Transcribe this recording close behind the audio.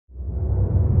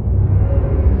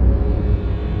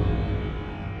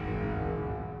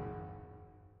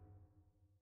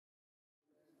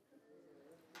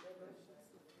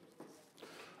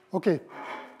Okay.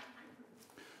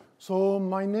 So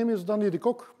my name is Danny de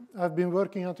Kok. I've been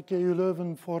working at the KU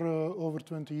Leuven for over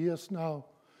 20 years now,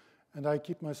 and I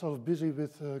keep myself busy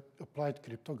with applied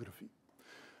cryptography.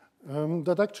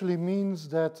 That actually means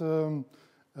that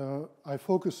I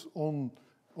focus on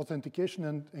authentication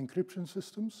and encryption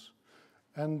systems,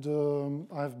 and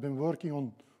I've been working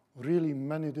on really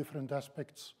many different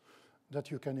aspects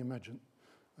that you can imagine,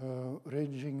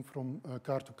 ranging from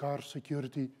car-to-car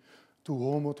security to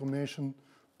home automation,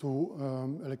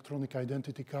 to electronic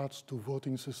identity cards, to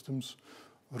voting systems,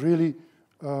 really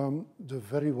the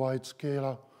very wide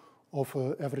scale of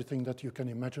everything that you can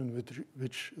imagine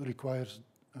which requires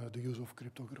the use of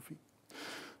cryptography.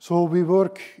 So we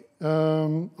work,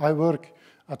 I work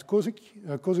at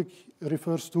COSIC. COSIC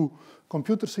refers to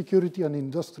Computer Security and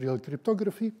Industrial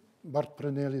Cryptography. Bart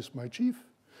Preneel is my chief.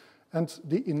 And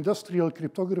the industrial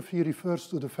cryptography refers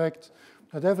to the fact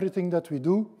that everything that we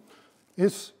do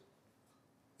is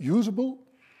usable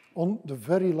on the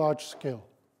very large scale.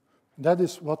 That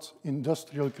is what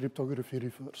industrial cryptography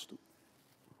refers to.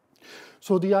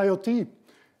 So the IoT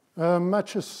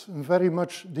matches very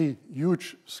much the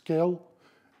huge scale,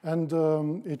 and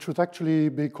it should actually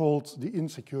be called the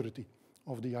insecurity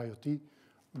of the IoT,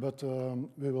 but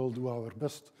we will do our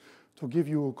best to give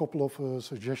you a couple of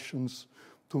suggestions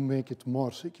to make it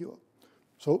more secure.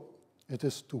 So it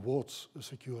is towards a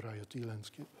secure IoT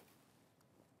landscape.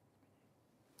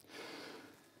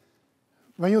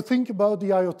 When you think about the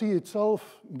IoT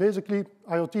itself, basically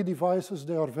IoT devices,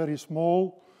 they are very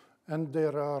small and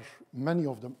there are many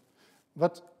of them.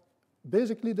 But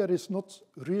basically there is not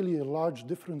really a large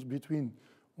difference between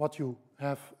what you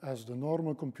have as the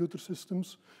normal computer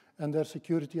systems and their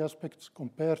security aspects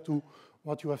compared to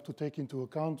what you have to take into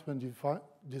account when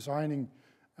designing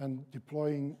and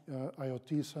deploying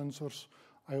IoT sensors,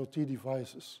 IoT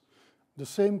devices. The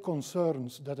same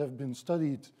concerns that have been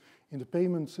studied in the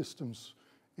payment systems,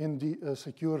 in the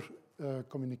secure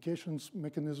communications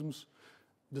mechanisms,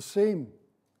 the same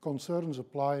concerns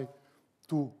apply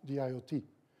to the IoT.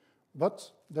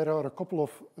 But there are a couple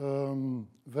of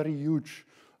very huge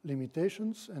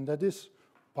limitations, and that is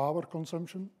power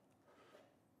consumption,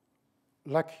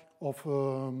 lack of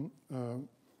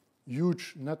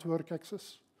huge network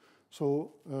access.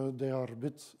 So they are a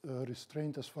bit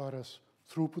restrained as far as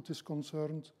throughput is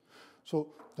concerned.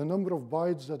 So the number of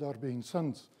bytes that are being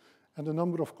sent and the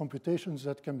number of computations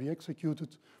that can be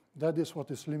executed, that is what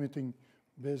is limiting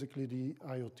basically the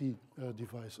IoT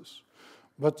devices.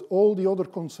 But all the other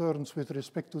concerns with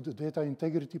respect to the data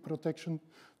integrity protection,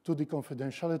 to the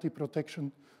confidentiality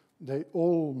protection, they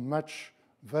all match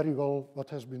very well what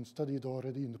has been studied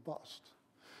already in the past.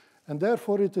 And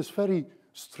therefore it is very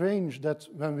strange that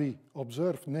when we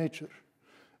observe nature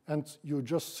and you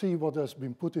just see what has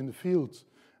been put in the field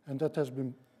and that has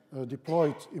been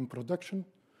deployed in production,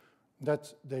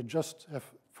 that they just have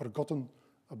forgotten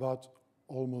about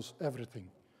almost everything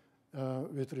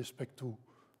with respect to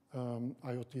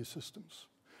IoT systems.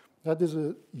 That is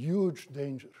a huge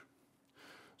danger.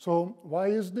 So why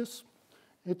is this?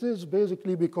 It is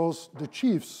basically because the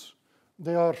chiefs,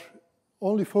 they are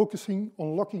only focusing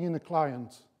on locking in a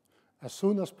client as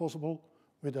soon as possible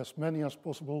with as many as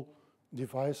possible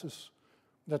devices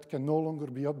that can no longer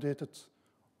be updated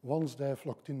once they have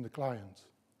locked in the client.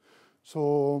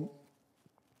 So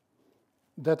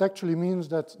that actually means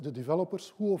that the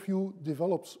developers, who of you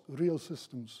develops real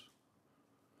systems?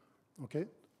 Okay.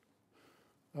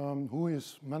 Who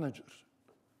is manager?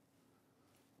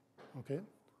 Okay.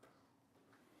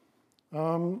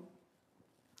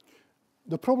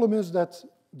 The problem is that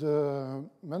the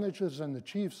managers and the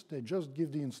chiefs, they just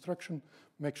give the instruction,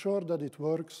 make sure that it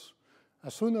works.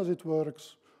 As soon as it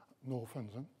works, no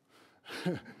offense,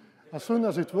 huh? As soon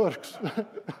as it works,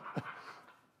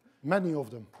 many of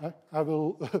them, I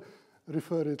will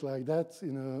refer it like that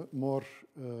in a more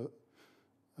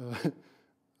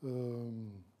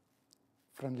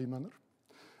friendly manner.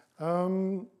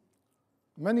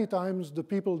 Many times the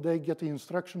people, they get the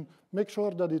instruction, make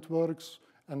sure that it works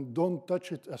and don't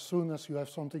touch it as soon as you have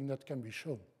something that can be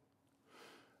shown.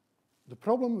 The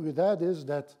problem with that is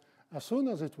that as soon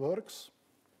as it works,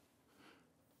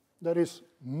 there is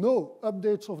no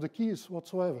updates of the keys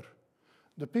whatsoever.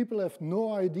 The people have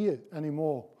no idea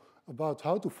anymore about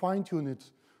how to fine-tune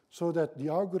it so that the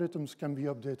algorithms can be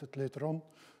updated later on,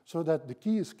 so that the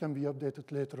keys can be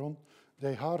updated later on.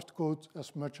 They hard code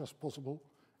as much as possible,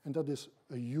 and that is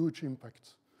a huge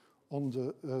impact on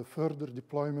the further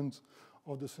deployment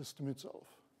of the system itself.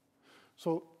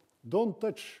 So don't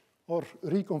touch or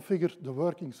reconfigure the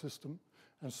working system,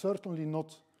 and certainly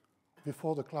not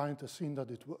before the client has seen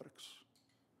that it works.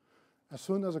 As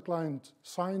soon as a client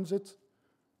signs it,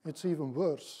 it's even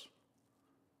worse,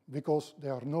 because they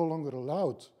are no longer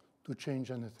allowed to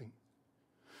change anything.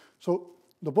 So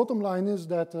the bottom line is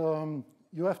that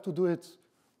you have to do it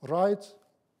right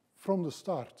from the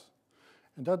start.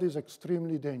 And that is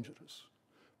extremely dangerous,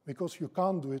 because you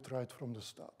can't do it right from the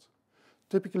start.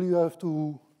 Typically, you have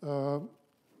to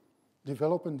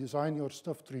develop and design your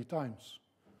stuff 3 times.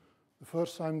 The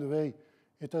first time, the way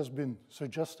it has been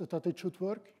suggested that it should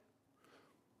work,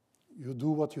 you do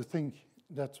what you think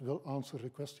that will answer the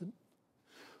question.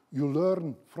 You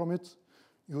learn from it.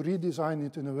 You redesign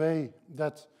it in a way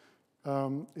that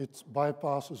it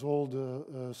bypasses all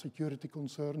the security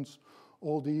concerns,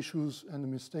 all the issues and the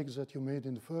mistakes that you made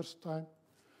in the first time.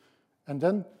 And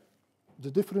then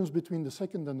the difference between the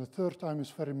second and the third time is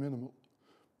very minimal,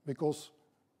 because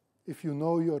if you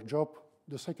know your job,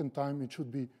 the second time it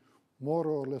should be more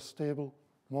or less stable,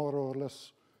 more or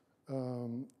less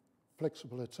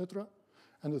flexible, etc.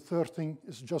 And the third thing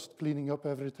is just cleaning up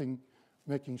everything,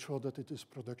 making sure that it is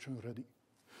production ready.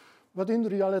 But in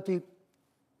reality,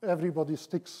 everybody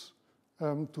sticks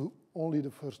to only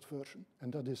the first version,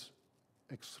 and that is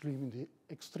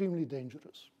extremely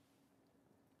dangerous.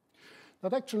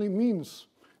 That actually means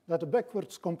that the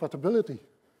backwards compatibility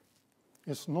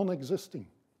is non-existing.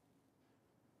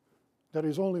 There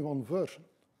is only one version.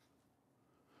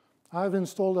 I've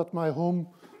installed at my home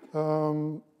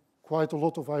quite a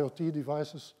lot of IoT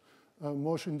devices,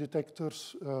 motion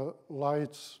detectors,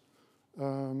 lights,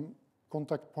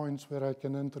 contact points where I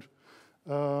can enter,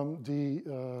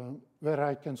 where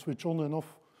I can switch on and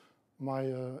off my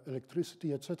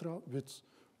electricity, etc., with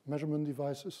measurement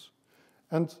devices.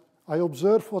 And I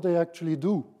observe what they actually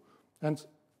do. And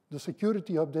the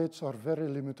security updates are very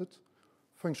limited.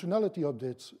 Functionality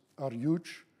updates are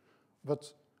huge,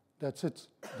 but that's it.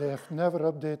 They have never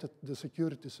updated the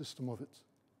security system of it.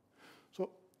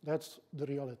 So that's the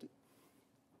reality.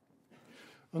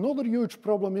 Another huge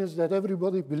problem is that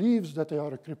everybody believes that they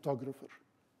are a cryptographer.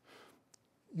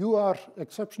 You are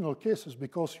exceptional cases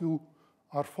because you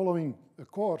are following a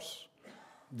course,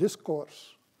 this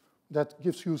course, that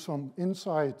gives you some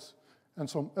insight and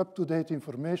some up-to-date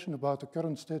information about the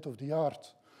current state of the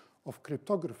art of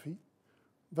cryptography,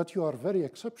 but you are very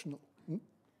exceptional.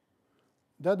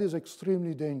 That is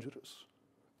extremely dangerous,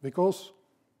 because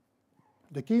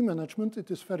the key management, it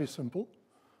is very simple,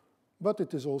 but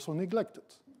it is also neglected.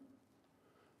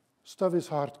 Stuff is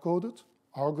hard-coded,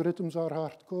 algorithms are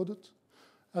hard-coded.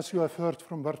 As you have heard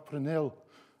from Bart Preneel,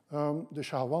 the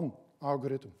SHA-1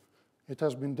 algorithm, it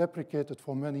has been deprecated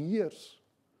for many years.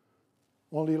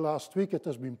 Only last week it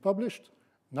has been published.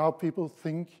 Now people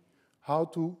think how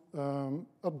to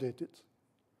update it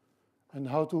and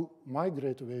how to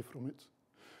migrate away from it.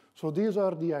 So these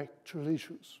are the actual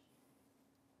issues.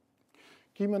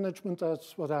 Key management,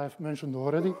 that's what I've mentioned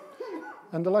already.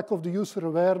 And the lack of the user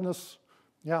awareness,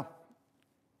 yeah,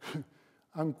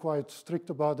 I'm quite strict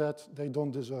about that. They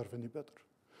don't deserve any better.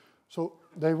 So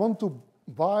they want to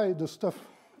buy the stuff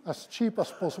as cheap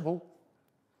as possible,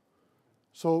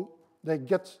 so they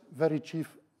get very cheap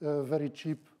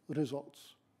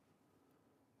results.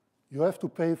 You have to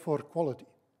pay for quality,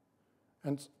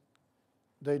 and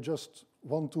they just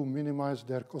want to minimize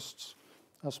their costs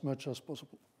as much as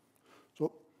possible.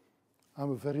 So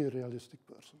I'm a very realistic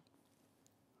person.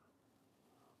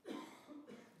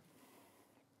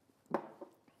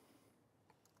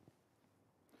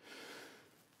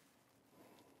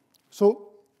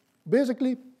 So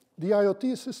basically, the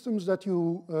IoT systems that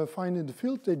you find in the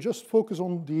field, they just focus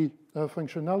on the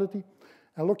functionality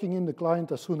and locking in the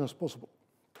client as soon as possible.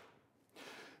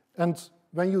 And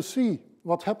when you see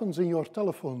what happens in your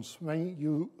telephones, when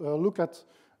you look at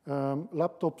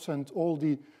laptops and all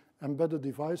the embedded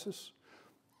devices,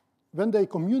 when they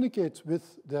communicate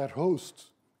with their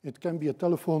host, it can be a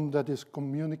telephone that is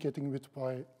communicating with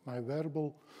my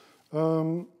wearable.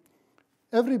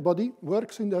 Everybody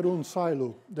works in their own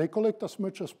silo. They collect as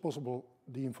much as possible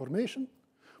the information.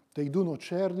 They do not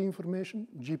share the information,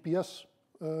 GPS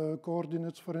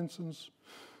coordinates, for instance.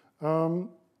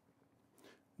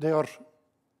 They are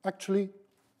actually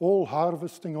all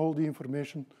harvesting all the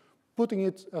information, putting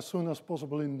it as soon as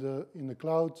possible in the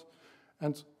cloud,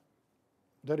 and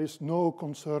there is no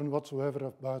concern whatsoever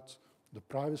about the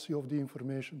privacy of the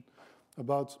information,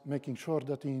 about making sure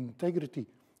that the integrity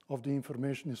of the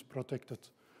information is protected.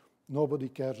 Nobody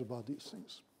cares about these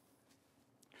things.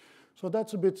 So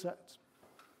that's a bit sad.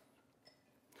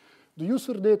 The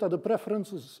user data, the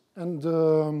preferences, and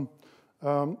the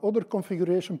other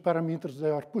configuration parameters, they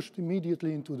are pushed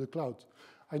immediately into the cloud.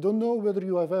 I don't know whether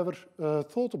you have ever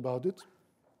thought about it,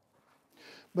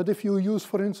 but if you use,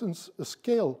 for instance, a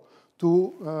scale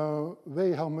to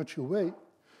weigh how much you weigh,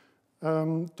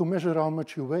 to measure how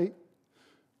much you weigh.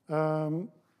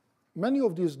 Many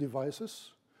of these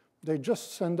devices, they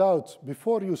just send out,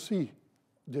 before you see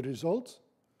the result,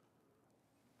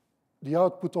 the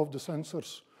output of the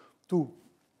sensors to,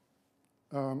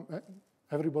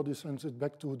 everybody sends it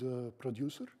back to the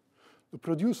producer. The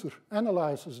producer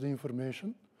analyzes the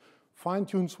information,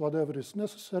 fine-tunes whatever is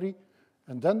necessary,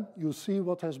 and then you see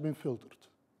what has been filtered.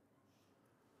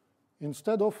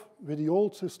 Instead of, with the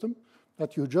old system,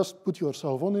 that you just put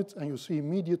yourself on it and you see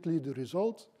immediately the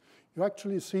result, you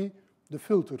actually see the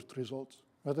filtered result.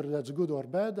 Whether that's good or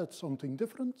bad, that's something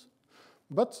different.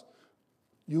 But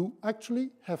you actually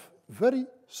have very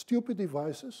stupid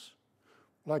devices,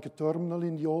 like a terminal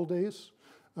in the old days,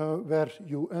 where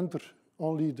you enter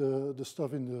only the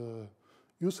stuff in the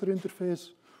user interface.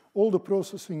 All the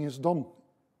processing is done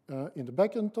in the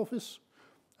back-end office,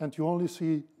 and you only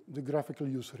see the graphical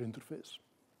user interface.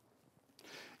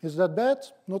 Is that bad?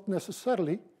 Not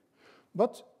necessarily,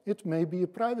 but it may be a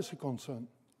privacy concern.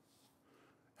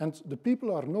 And the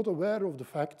people are not aware of the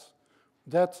fact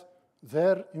that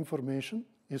their information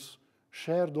is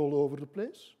shared all over the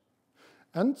place.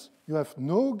 And you have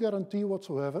no guarantee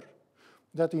whatsoever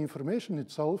that the information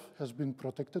itself has been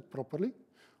protected properly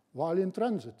while in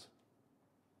transit.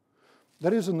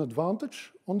 There is an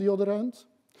advantage, on the other hand,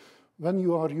 when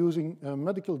you are using a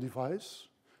medical device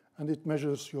and it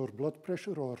measures your blood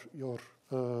pressure or your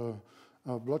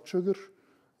blood sugar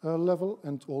level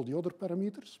and all the other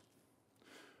parameters.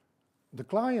 The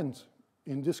client,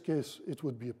 in this case, it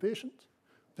would be a patient,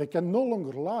 they can no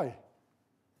longer lie.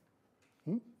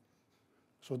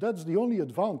 So that's the only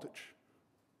advantage.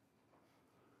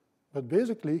 But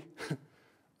basically,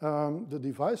 the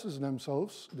devices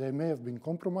themselves, they may have been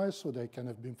compromised, so they can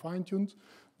have been fine-tuned.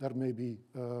 There may be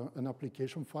an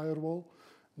application firewall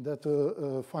that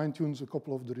fine-tunes a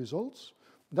couple of the results.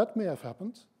 That may have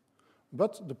happened,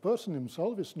 but the person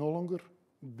himself is no longer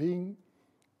being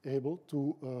able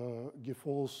to give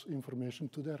false information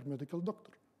to their medical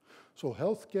doctor. So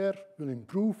healthcare will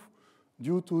improve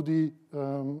due to the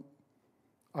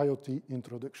IoT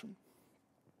introduction.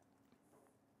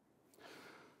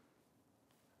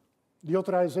 The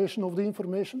authorization of the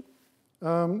information.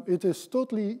 It is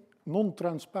totally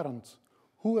non-transparent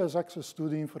who has access to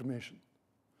the information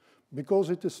because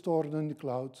it is stored in the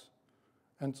cloud,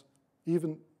 and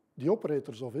even the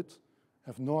operators of it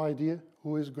have no idea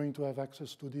who is going to have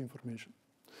access to the information.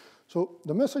 So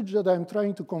the message that I'm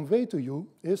trying to convey to you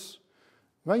is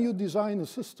when you design a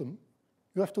system,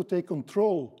 you have to take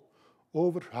control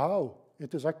over how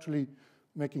it is actually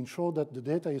making sure that the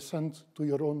data is sent to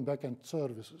your own backend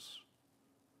services.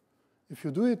 If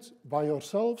you do it by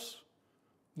yourselves,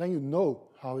 then you know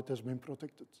how it has been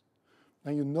protected.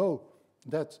 Then you know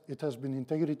that it has been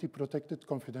integrity protected,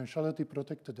 confidentiality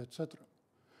protected, etc.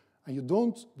 And you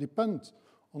don't depend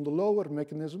on the lower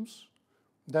mechanisms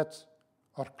that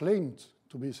are claimed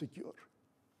to be secure.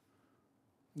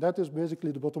 That is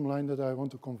basically the bottom line that I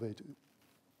want to convey to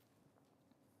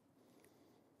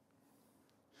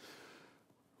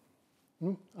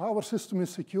you. Our system is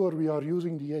secure. We are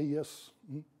using the AES.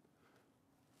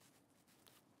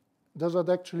 Does that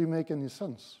actually make any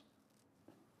sense?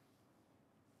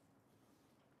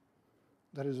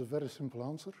 There is a very simple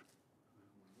answer.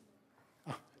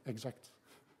 Exact.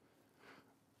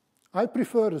 I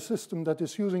prefer a system that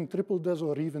is using triple DES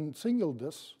or even single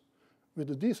DES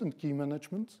with a decent key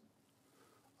management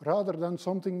rather than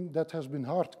something that has been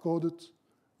hard-coded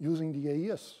using the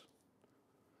AES.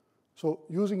 So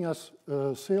using as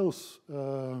a sales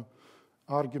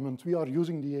argument, we are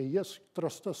using the AES,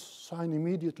 trust us, sign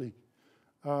immediately.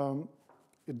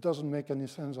 It doesn't make any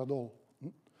sense at all.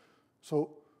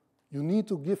 So you need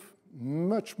to give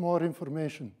much more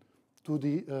information to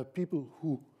the people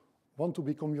who want to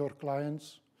become your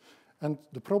clients. And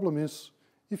the problem is,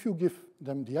 if you give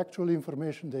them the actual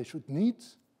information they should need,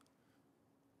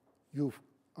 you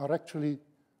are actually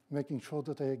making sure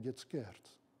that they get scared.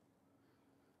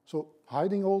 So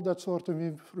hiding all that sort of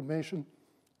information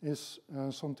is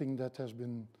something that has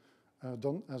been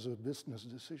done as a business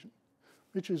decision,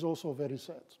 which is also very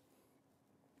sad.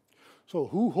 So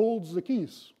who holds the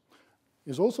keys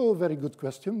is also a very good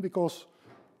question, because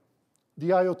the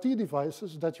IoT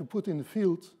devices that you put in the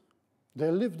field, they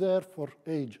live there for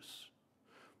ages.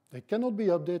 They cannot be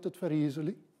updated very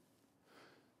easily.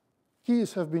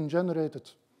 Keys have been generated,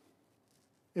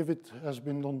 if it has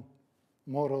been done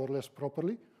more or less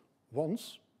properly,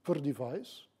 once per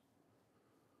device,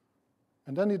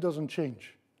 and then it doesn't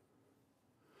change.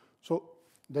 So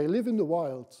they live in the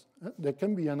wild. They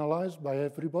can be analyzed by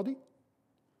everybody.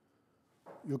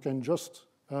 You can just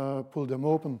pull them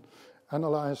open,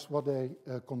 analyze what they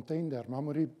contain, their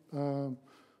memory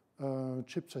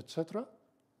chips, etc.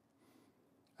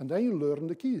 And then you learn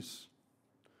the keys.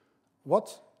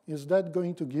 What is that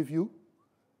going to give you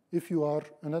if you are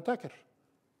an attacker?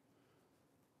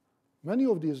 Many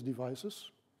of these devices,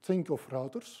 think of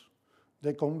routers,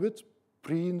 they come with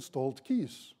pre-installed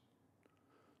keys.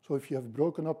 So if you have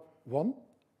broken up one,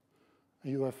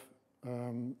 and you have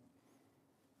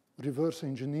reverse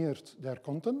engineered their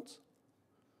content,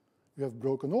 you have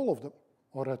broken all of them,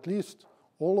 or at least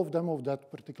all of them of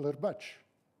that particular batch.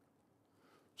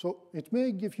 So it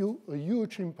may give you a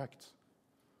huge impact.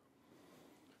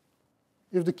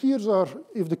 If the keys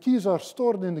are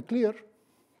stored in the clear,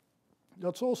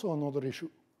 that's also another issue,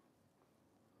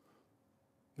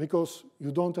 because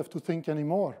you don't have to think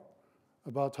anymore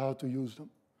about how to use them.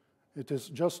 It is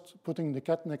just putting the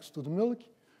cat next to the milk,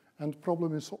 and the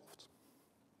problem is solved.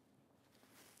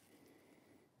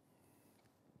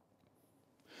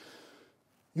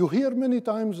 You hear many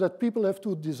times that people have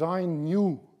to design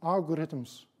new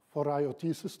algorithms for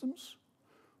IoT systems.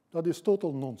 That is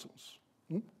total nonsense.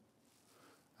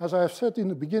 As I have said in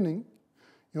the beginning,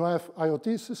 you have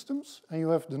IoT systems and you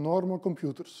have the normal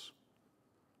computers.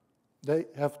 They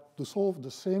have to solve the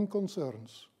same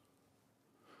concerns.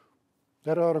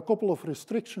 There are a couple of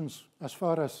restrictions as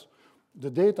far as the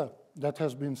data that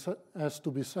has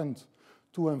to be sent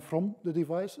to and from the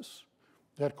devices,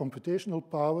 their computational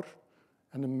power,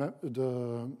 and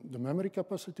the memory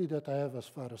capacity that I have as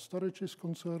far as storage is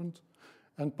concerned,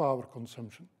 and power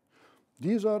consumption.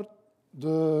 These are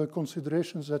the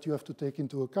considerations that you have to take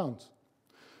into account.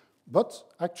 But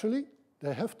actually,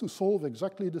 they have to solve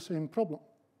exactly the same problem.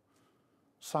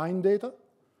 Sign data,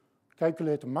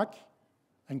 calculate a MAC,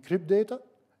 encrypt data,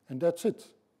 and that's it.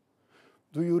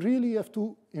 Do you really have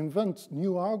to invent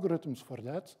new algorithms for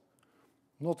that?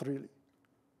 Not really.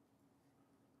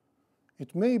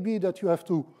 It may be that you have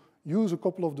to use a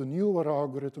couple of the newer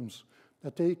algorithms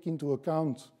that take into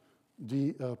account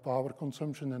the power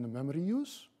consumption and the memory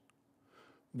use,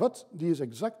 but these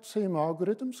exact same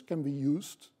algorithms can be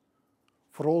used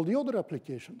for all the other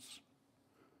applications.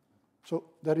 So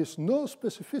there is no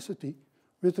specificity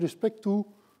with respect to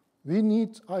we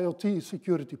need IoT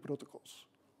security protocols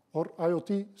or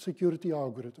IoT security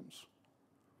algorithms.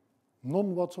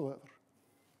 None whatsoever.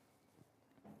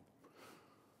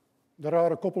 There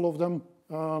are a couple of them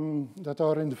that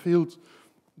are in the field.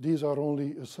 These are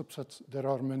only a subset. There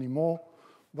are many more,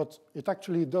 but it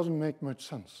actually doesn't make much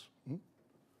sense. A good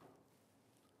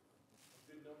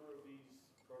number of these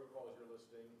protocols you're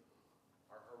listing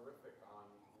are horrific on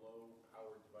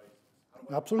low-powered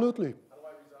devices. Absolutely. How do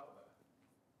I resolve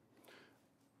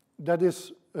that? That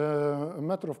is a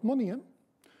matter of money.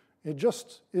 It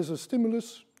just is a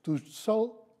stimulus to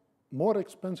sell more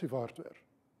expensive hardware.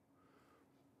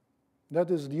 That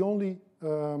is the only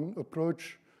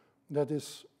approach. That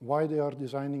is why they are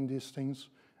designing these things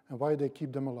and why they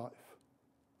keep them alive.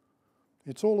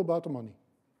 It's all about the money.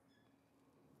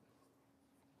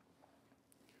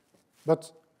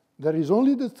 But there is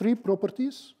only the three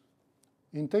properties: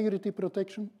 integrity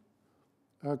protection,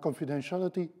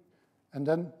 confidentiality, and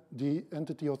then the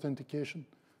entity authentication.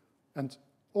 And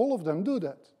all of them do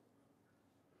that.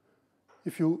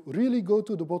 If you really go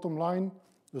to the bottom line,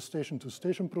 the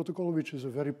station-to-station protocol, which is a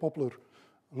very popular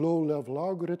low-level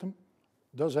algorithm,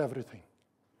 does everything.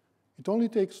 It only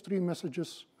takes 3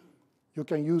 messages. You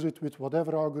can use it with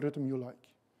whatever algorithm you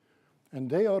like. And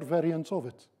they are variants of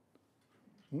it.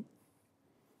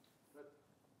 But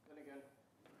then again,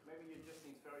 maybe you just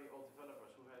need very old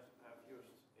developers who have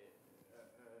used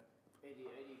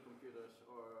 8080 computers,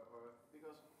 or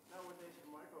because nowadays a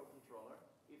microcontroller,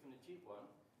 even a cheap one,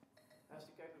 has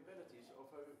the capabilities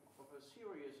of a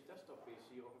serious desktop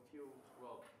PC of a few,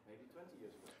 well, maybe 20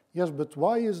 years ago. Yes, but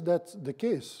why is that the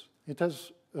case? It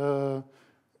has a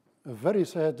very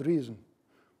sad reason.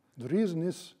 The reason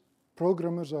is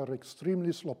programmers are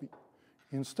extremely sloppy.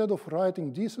 Instead of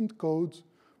writing decent code,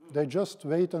 they just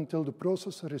wait until the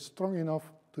processor is strong enough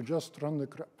to just run the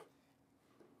crap.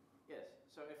 Yes,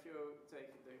 so if you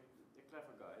take the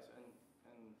clever guys and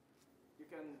you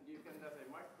can let a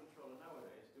microcontroller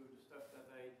nowadays do the stuff that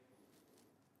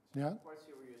a quite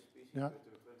serious PC could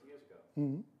do 20 years ago.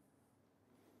 Mm-hmm.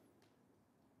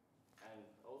 And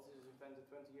all this is invented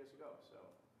 20 years ago, so.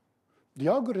 The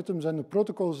algorithms and the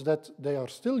protocols that they are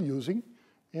still using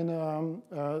in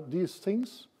these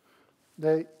things,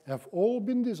 they have all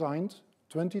been designed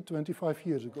 20, 25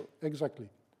 years ago, exactly,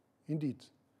 indeed. So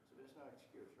there's no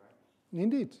excuse, right?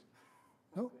 Indeed,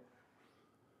 no.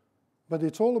 But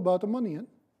it's all about the money.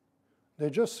 They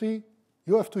just see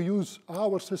You have to use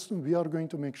our system. We are going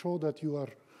to make sure that you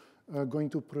are going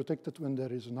to protect it when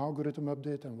there is an algorithm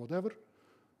update and whatever.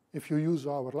 If you use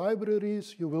our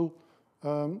libraries, you will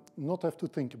not have to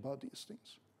think about these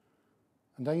things.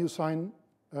 And then you sign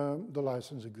the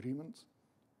license agreement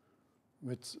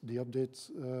with the update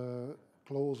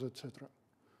clause, etc.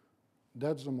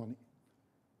 That's the money.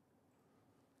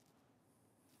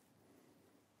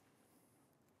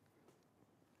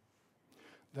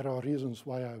 There are reasons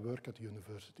why I work at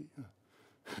university.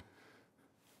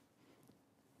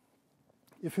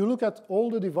 If you look at all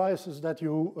the devices that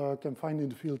you can find in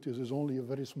the field, this is only a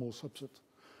very small subset.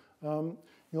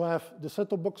 You have the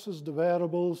set-top boxes, the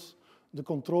wearables, the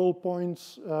control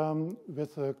points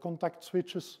with contact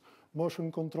switches,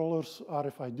 motion controllers,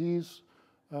 RFIDs,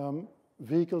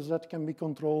 vehicles that can be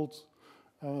controlled,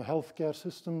 healthcare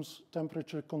systems,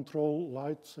 temperature control,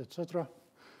 lights, etc.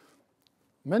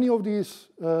 Many of these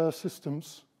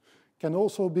systems can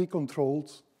also be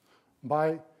controlled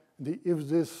by the if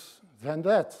this, then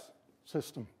that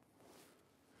system.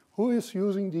 Who is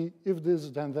using the if this,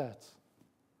 then that?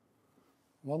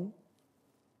 One?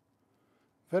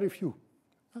 Very few,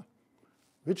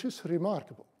 which is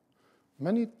remarkable.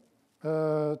 Many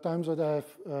times that I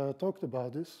have talked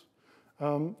about this,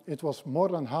 it was more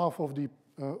than half of the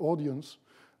audience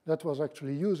that was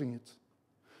actually using it.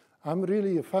 I'm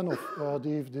really a fan of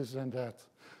the if this and that.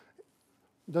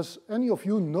 Does any of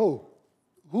you know?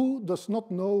 Who does not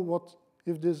know what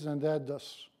if this and that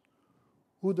does?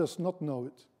 Who does not know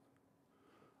it?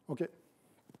 Okay.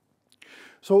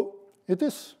 So it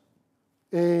is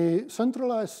a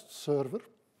centralized server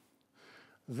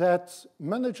that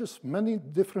manages many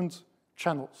different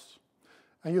channels.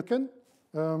 And you can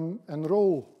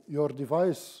enroll your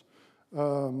device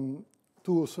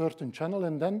to a certain channel,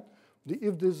 and then the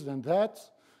if this then that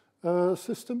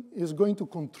system is going to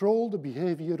control the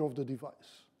behavior of the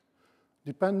device,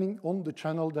 depending on the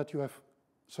channel that you have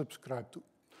subscribed to.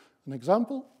 An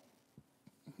example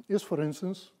is, for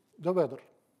instance, the weather.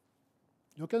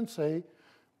 You can say,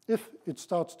 if it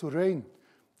starts to rain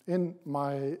in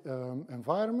my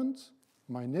environment,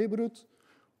 my neighborhood,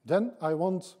 then I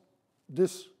want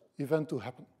this event to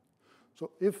happen.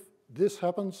 So if this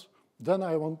happens, then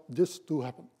I want this to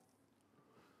happen.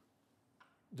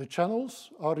 The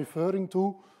channels are referring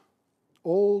to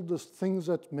all the things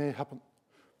that may happen.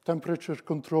 Temperature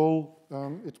control,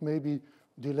 it may be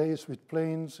delays with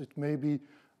planes, it may be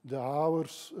the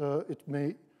hours, it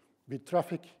may be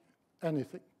traffic,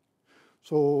 anything.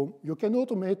 So you can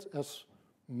automate as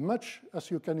much as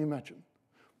you can imagine.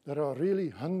 There are really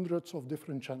hundreds of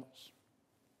different channels.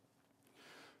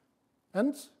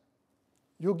 And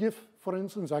you give, for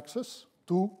instance, access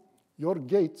to your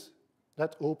gate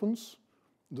that opens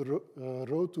the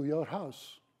road to your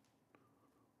house.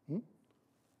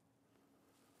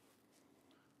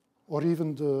 Or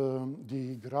even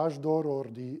the garage door or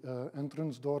the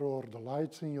entrance door or the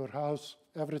lights in your house,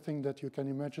 everything that you can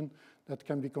imagine that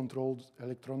can be controlled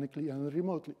electronically and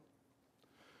remotely.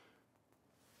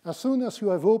 As soon as you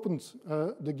have opened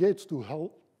the gates to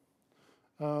hell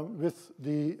with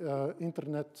the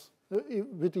internet,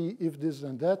 with the if this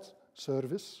and that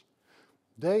service,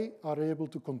 they are able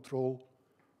to control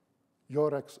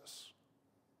your access.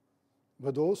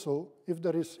 But also, if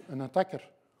there is an attacker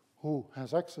who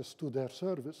has access to their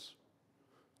service,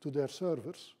 to their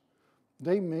servers,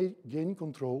 they may gain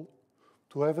control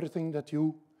to everything that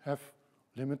you have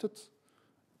limited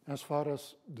as far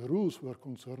as the rules were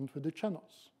concerned with the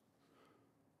channels.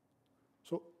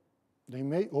 So they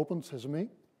may open Sesame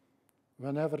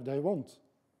whenever they want.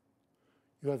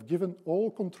 You have given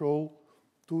all control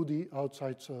to the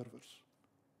outside servers.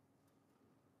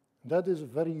 That is a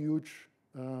very huge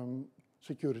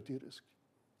security risk.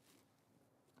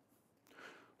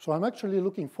 So I'm actually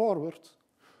looking forward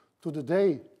to the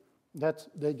day that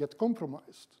they get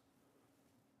compromised,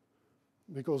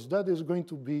 because that is going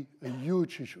to be a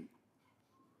huge issue.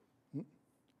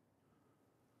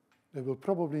 They will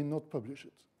probably not publish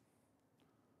it.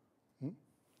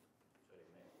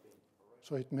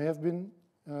 So it may have been,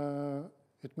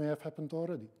 it may have happened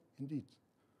already, indeed.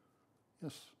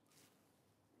 Yes.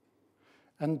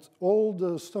 And all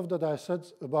the stuff that I said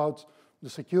about the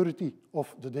security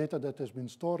of the data that has been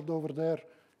stored over there,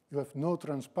 you have no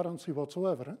transparency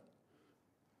whatsoever. Eh?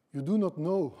 You do not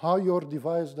know how your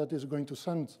device that is going to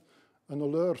send an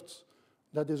alert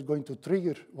that is going to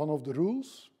trigger one of the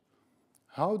rules,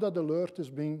 how that alert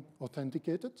is being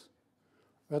authenticated,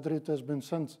 whether it has been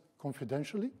sent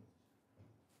confidentially.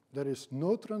 There is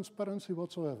no transparency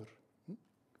whatsoever.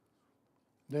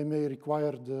 They may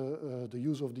require the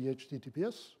use of the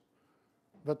HTTPS,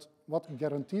 but what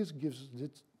guarantees gives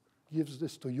gives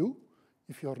this to you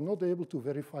if you're not able to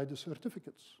verify the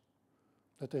certificates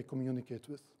that they communicate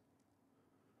with.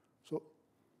 So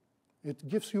it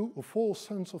gives you a false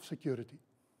sense of security.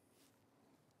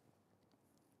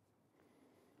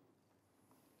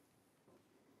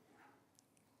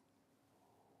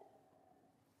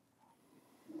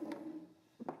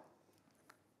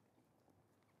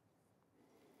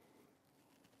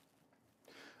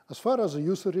 As far as a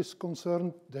user is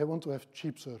concerned, they want to have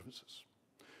cheap services.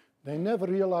 They never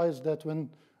realize that when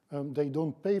they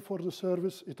don't pay for the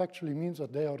service, it actually means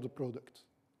that they are the product.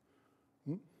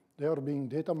 They are being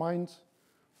data mined.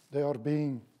 They are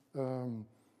being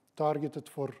targeted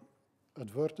for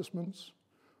advertisements,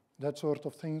 that sort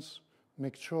of things.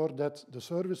 Make sure that the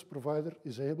service provider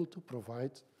is able to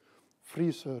provide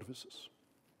free services.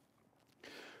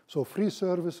 So free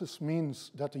services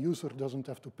means that the user doesn't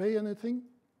have to pay anything,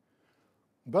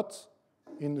 but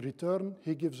in return,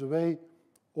 he gives away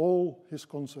all his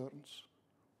concerns,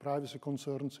 privacy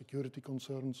concerns, security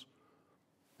concerns,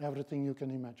 everything you can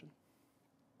imagine.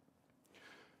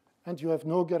 And you have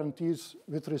no guarantees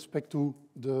with respect to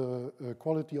the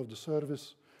quality of the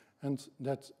service and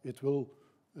that it will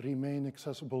remain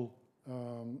accessible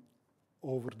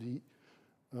over the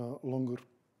longer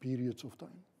periods of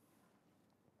time.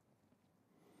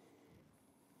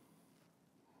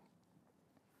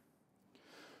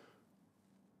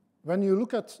 When you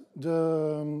look at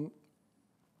the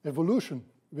evolution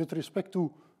with respect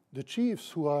to the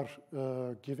chiefs who are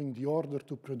giving the order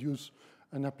to produce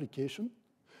an application,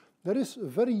 there is a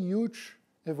very huge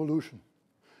evolution.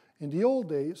 In the old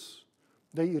days,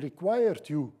 they required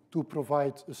you to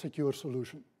provide a secure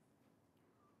solution.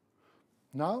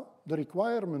 Now, the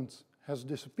requirement has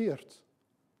disappeared,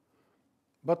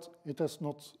 but it has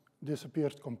not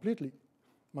disappeared completely.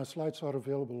 My slides are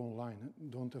available online.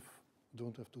 Don't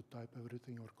have to type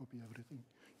everything or copy everything.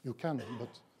 You can,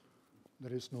 but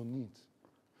there is no need.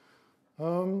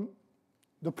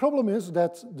 The problem is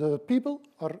that the people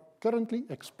are currently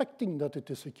expecting that it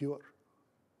is secure.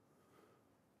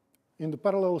 In the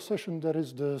parallel session, there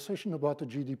is the session about the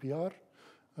GDPR,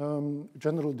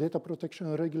 General Data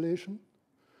Protection Regulation.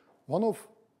 One of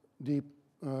the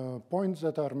points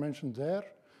that are mentioned there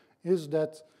is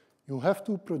that you have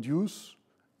to produce,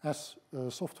 as a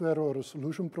software or a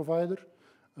solution provider,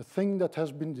 a thing that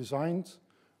has been designed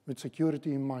with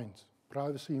security in mind,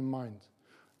 privacy in mind,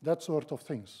 that sort of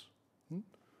things.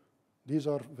 These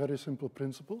are very simple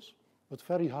principles, but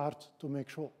very hard to make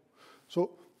sure.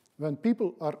 So when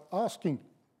people are asking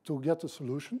to get a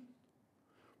solution,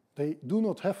 they do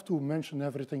not have to mention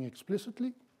everything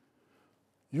explicitly.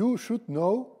 You should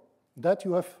know that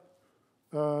you have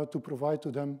to provide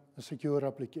to them a secure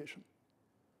application.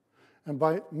 And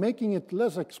by making it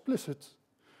less explicit,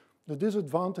 the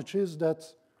disadvantage is that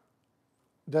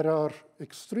there are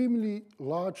extremely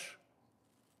large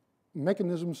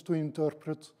mechanisms to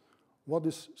interpret what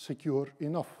is secure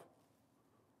enough.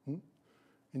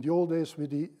 In the old days, with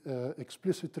the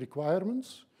explicit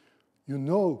requirements, you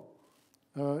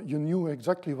knew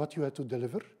exactly what you had to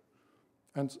deliver,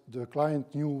 and the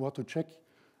client knew what to check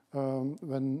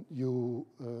when you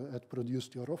had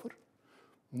produced your offer.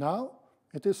 Now,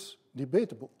 it is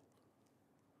debatable.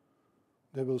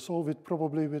 They will solve it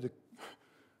probably with a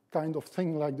kind of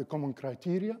thing like the common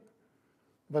criteria,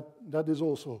 but that is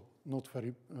also not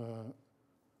very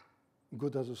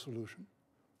good as a solution,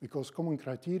 because common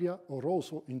criteria are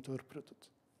also interpreted.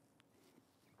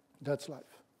 That's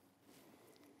life.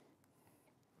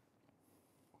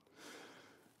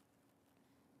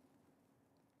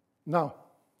 Now,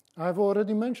 I've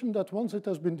already mentioned that once it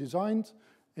has been designed,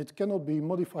 it cannot be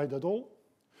modified at all.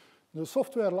 The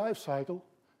software lifecycle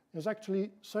is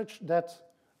actually such that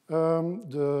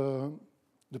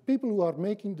the people who are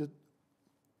making the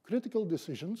critical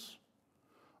decisions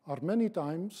are many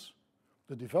times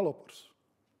the developers.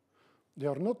 They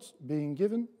are not being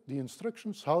given the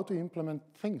instructions how to implement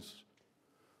things.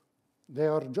 They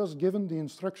are just given the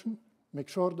instruction, make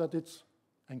sure that it's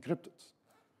encrypted.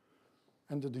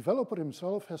 And the developer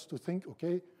himself has to think,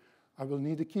 okay, I will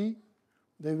need a key.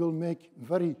 They will make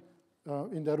very,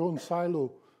 in their own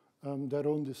silo, their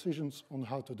own decisions on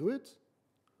how to do it.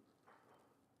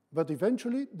 But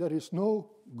eventually, there is no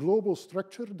global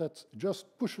structure that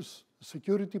just pushes a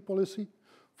security policy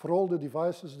for all the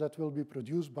devices that will be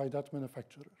produced by that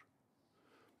manufacturer.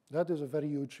 That is a very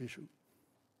huge issue.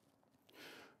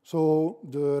 So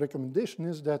the recommendation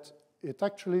is that it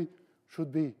actually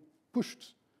should be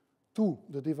pushed to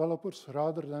the developers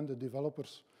rather than the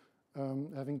developers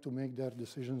having to make their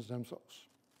decisions themselves.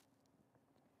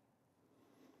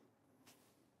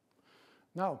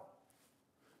 Now,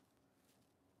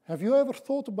 Have you ever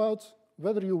thought about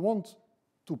whether you want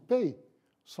to pay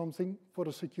something for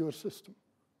a secure system?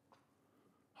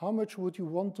 How much would you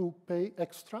want to pay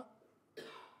extra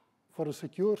for a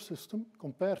secure system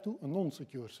compared to a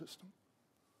non-secure system?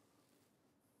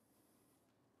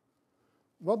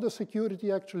 What does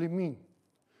security actually mean?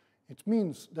 It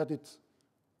means that it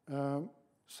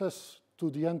says to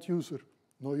the end user,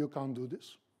 no, you can't do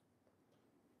this.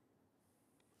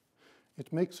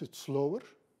 It makes it slower,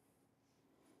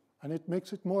 and it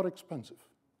makes it more expensive.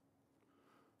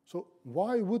 So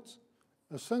why would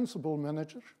a sensible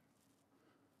manager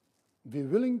be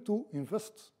willing to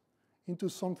invest into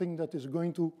something that is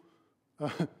going to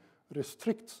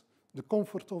restrict the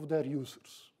comfort of their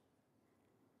users?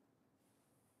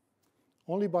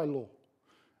 Only by law.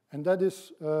 And that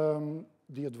is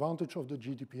the advantage of the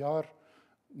GDPR.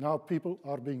 Now people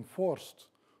are being forced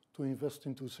to invest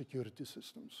into security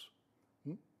systems.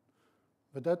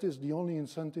 But that is the only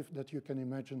incentive that you can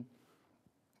imagine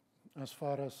as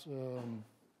far as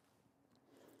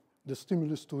the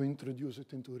stimulus to introduce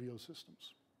it into real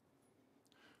systems.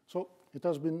 So it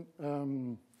has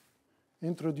been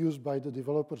introduced by the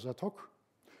developers ad hoc,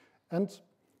 and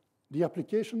the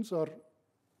applications are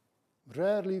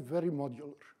rarely very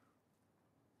modular,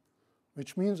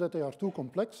 which means that they are too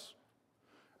complex,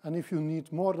 and if you need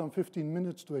more than 15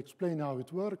 minutes to explain how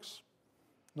it works,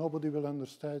 nobody will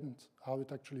understand how it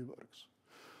actually works.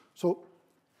 So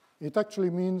it actually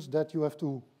means that you have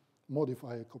to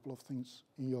modify a couple of things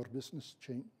in your business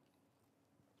chain.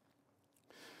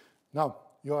 Now,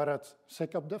 you are at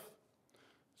secappdev,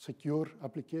 Secure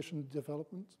Application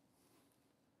Development.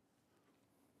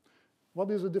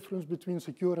 What is the difference between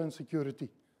secure and security?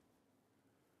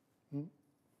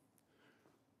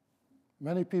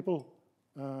 Many people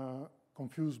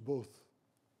confuse both.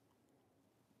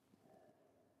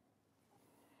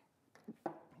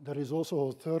 There is also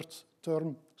a third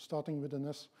term starting with an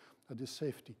S, that is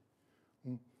safety.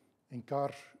 In car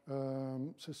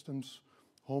systems,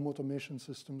 home automation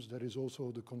systems, there is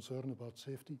also the concern about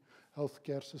safety.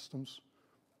 Healthcare systems,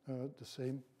 the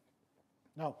same.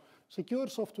 Now, secure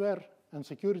software and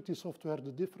security software,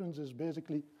 the difference is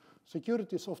basically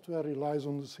security software relies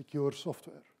on the secure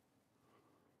software.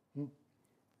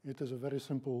 It is a very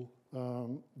simple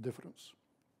difference.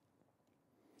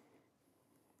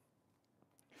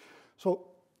 So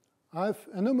I've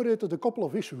enumerated a couple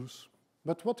of issues,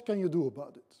 but what can you do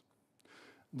about it?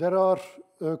 There are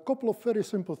a couple of very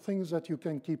simple things that you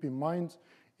can keep in mind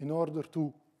in order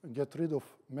to get rid of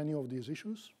many of these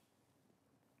issues.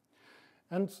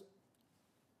 And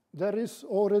there is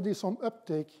already some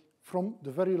uptake from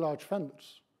the very large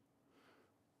vendors.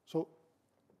 So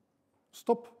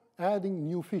stop adding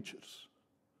new features.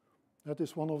 That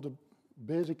is one of the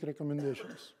basic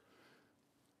recommendations.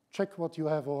 Check what you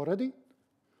have already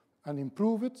and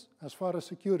improve it as far as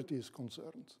security is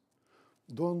concerned.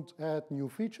 Don't add new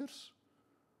features,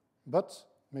 but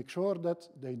make sure that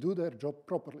they do their job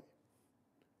properly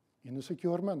in a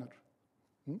secure manner.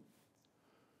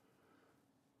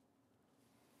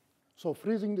 So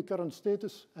freezing the current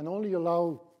status and only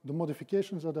allow the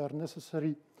modifications that are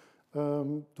necessary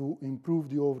to improve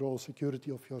the overall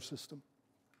security of your system.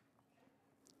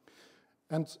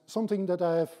 And something that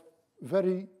I have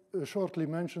very shortly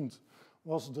mentioned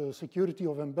was the security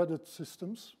of embedded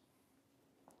systems.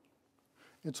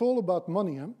 It's all about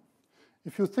money.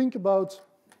 If you think about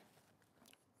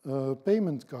a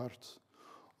payment card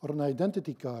or an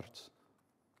identity card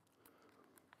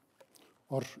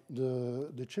or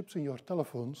the chips in your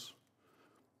telephones,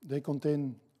 they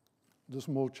contain the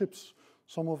small chips.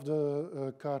 Some of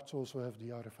the cards also have the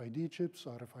RFID chips,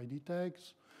 RFID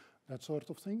tags, that sort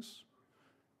of things.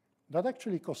 That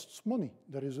actually costs money.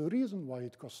 There is a reason why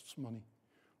it costs money.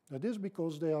 That is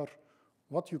because they are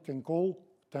what you can call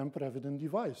tamper-evident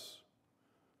device.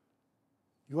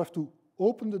 You have to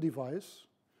open the device,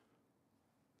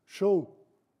 show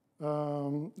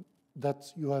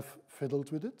that you have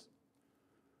fiddled with it,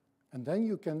 and then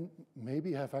you can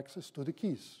maybe have access to the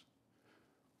keys.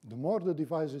 The more the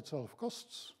device itself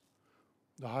costs,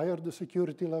 the higher the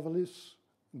security level is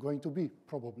going to be,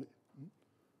 probably.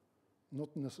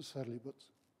 Not necessarily, but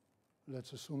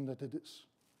let's assume that it is.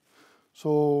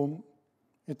 So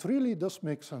it really does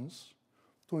make sense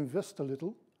to invest a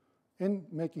little in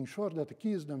making sure that the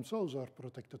keys themselves are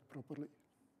protected properly.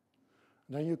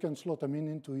 Then you can slot them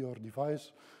into your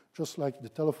device, just like the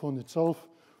telephone itself.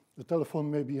 The telephone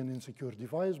may be an insecure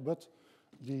device, but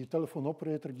the telephone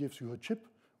operator gives you a chip,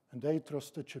 and they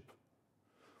trust the chip.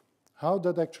 How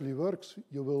that actually works,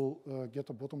 you will get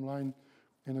a bottom line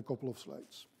in a couple of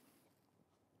slides.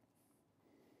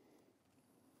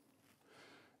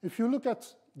 If you look at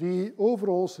the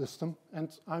overall system, and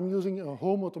I'm using a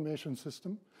home automation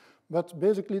system, but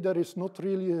basically there is not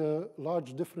really a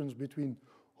large difference between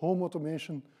home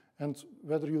automation and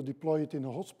whether you deploy it in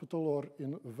a hospital or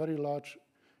in a very large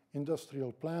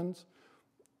industrial plant.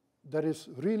 There is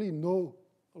really no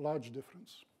large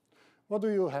difference. What do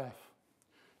you have?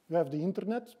 You have the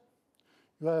internet,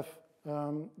 you have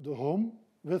the home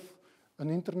with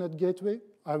an internet gateway.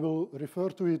 I will refer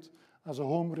to it as a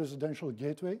home residential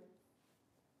gateway.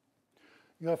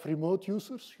 You have remote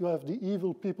users, you have the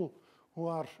evil people who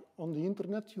are on the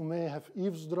internet. You may have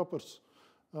eavesdroppers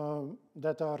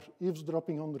that are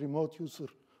eavesdropping on the remote user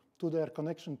to their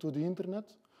connection to the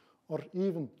internet, or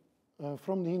even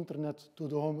from the internet to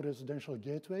the home residential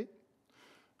gateway.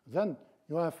 Then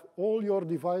you have all your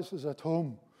devices at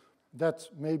home that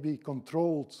may be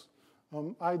controlled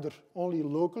either only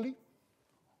locally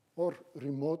or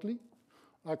remotely,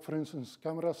 like for instance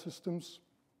camera systems.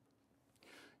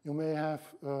 You may have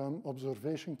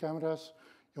observation cameras.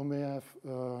 You may have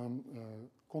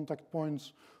contact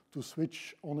points to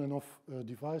switch on and off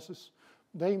devices.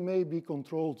 They may be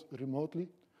controlled remotely.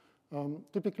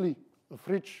 Typically, a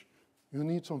fridge, you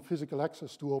need some physical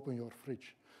access to open your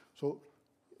fridge. So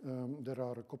there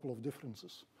are a couple of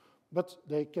differences. But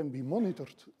they can be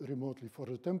monitored remotely for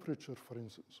the temperature, for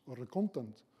instance, or the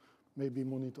content may be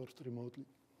monitored remotely.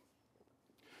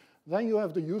 Then you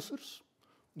have the users,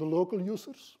 the local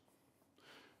users,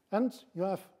 and you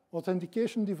have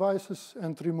authentication devices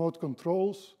and remote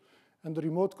controls, and the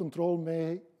remote control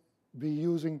may be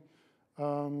using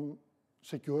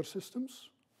secure systems,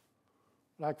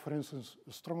 like for instance,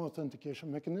 a strong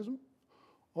authentication mechanism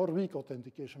or weak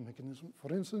authentication mechanism.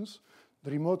 For instance,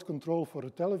 the remote control for a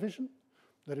television,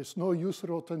 there is no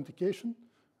user authentication.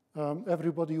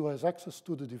 Everybody who has access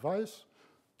to the device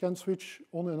can switch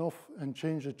on and off and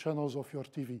change the channels of your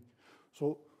TV.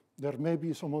 So there may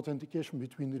be some authentication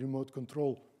between the remote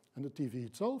control and the TV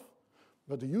itself,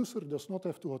 but the user does not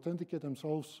have to authenticate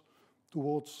themselves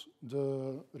towards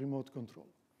the remote control.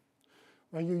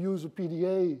 When you use a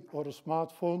PDA or a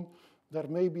smartphone, there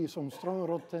may be some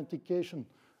stronger authentication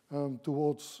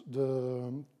towards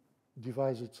the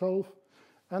device itself,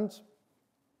 and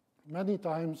many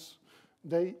times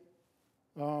they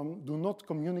do not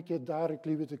communicate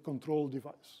directly with the control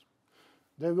device.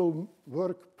 They will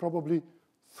work probably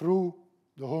through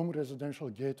the home residential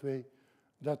gateway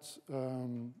that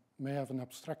may have an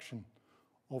abstraction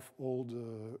of all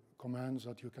the commands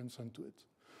that you can send to it,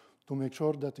 to make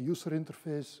sure that the user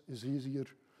interface is easier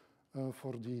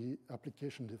for the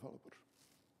application developer.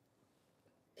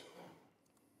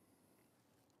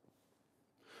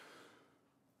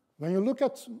 When you look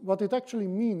at what it actually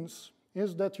means,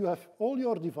 is that you have all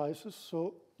your devices.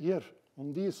 So here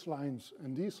on these lines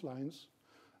and these lines,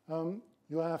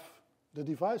 you have the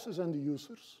devices and the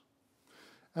users.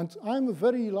 And I'm a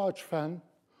very large fan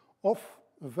of,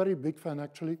 a very big fan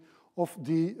actually, of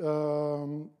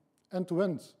the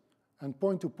end-to-end and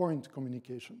point-to-point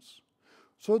communications,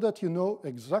 so that you know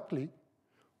exactly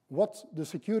what the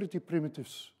security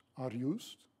primitives are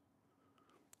used,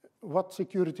 what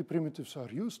security primitives are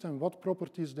used, and what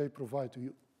properties they provide to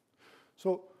you.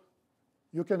 So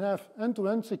you can have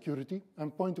end-to-end security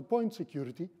and point-to-point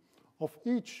security of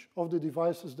each of the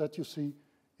devices that you see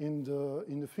in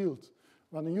the field.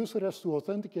 When a user has to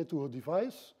authenticate to a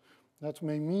device, that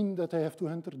may mean that they have to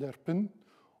enter their PIN,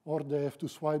 or they have to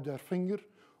swipe their finger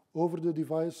over the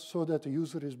device so that the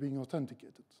user is being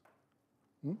authenticated.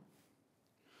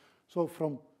 So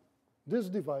from this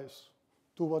device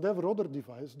to whatever other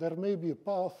device, there may be a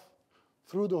path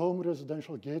through the home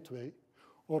residential gateway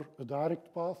or a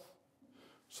direct path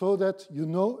so that you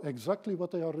know exactly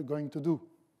what they are going to do.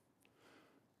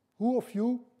 Who of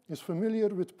you is familiar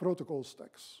with protocol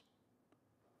stacks?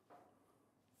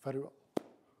 Very well.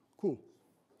 Cool.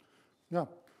 Yeah,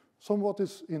 somewhat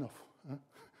is enough.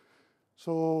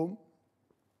 So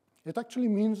it actually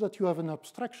means that you have an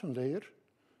abstraction layer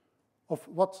of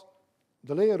what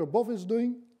the layer above is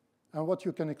doing and what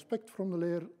you can expect from the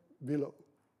layer below.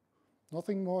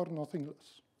 Nothing more, nothing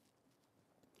less.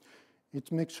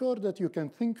 It makes sure that you can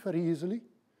think very easily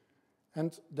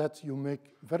and that you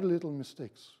make very little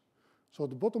mistakes. So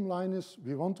the bottom line is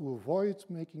we want to avoid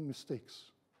making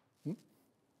mistakes.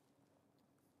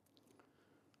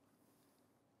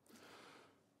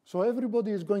 So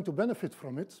everybody is going to benefit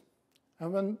from it.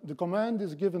 And when the command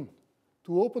is given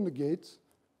to open the gate,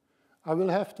 I will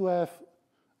have to have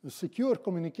a secure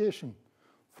communication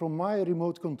from my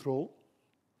remote control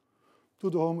to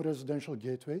the home residential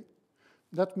gateway.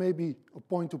 That may be a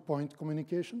point-to-point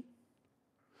communication.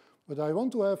 But I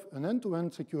want to have an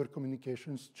end-to-end secure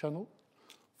communications channel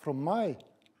from my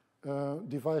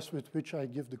device with which I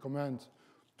give the command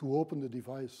to open the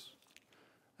device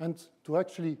and to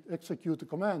actually execute the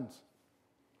command.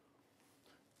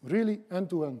 Really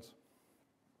end-to-end.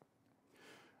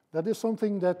 That is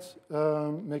something that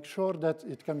makes sure that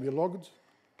it can be logged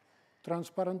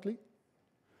transparently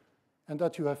and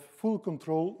that you have full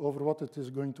control over what it is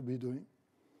going to be doing.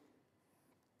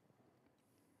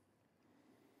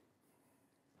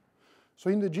 So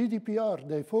in the GDPR,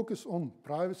 they focus on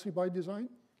privacy by design.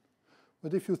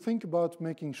 But if you think about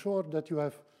making sure that you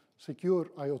have secure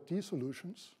IoT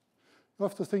solutions, you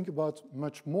have to think about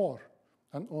much more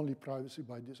than only privacy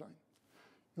by design.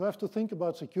 You have to think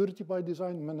about security by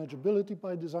design, manageability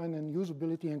by design, and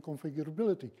usability and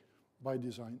configurability by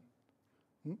design.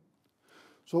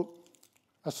 So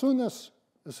as soon as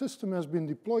a system has been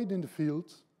deployed in the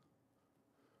field,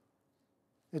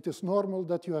 it is normal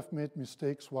that you have made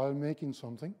mistakes while making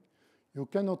something. You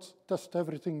cannot test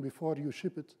everything before you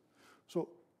ship it. So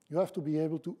you have to be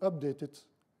able to update it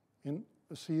in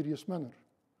a serious manner.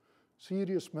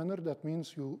 Serious manner, that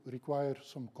means you require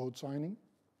some code signing.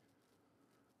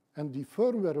 And the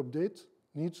firmware update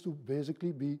needs to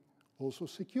basically be also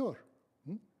secure.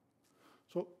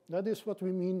 So that is what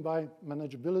we mean by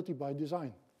manageability by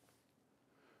design.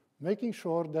 Making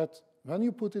sure that when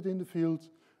you put it in the field,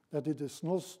 that it is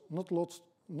not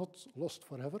lost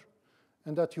forever,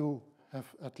 and that you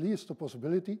have at least the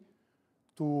possibility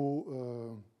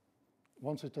to,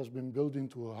 once it has been built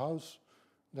into a house,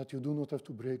 that you do not have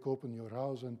to break open your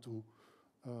house and to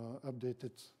update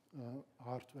it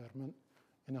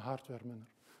in a hardware manner.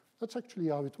 That's actually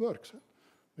how it works,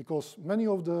 because many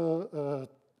of the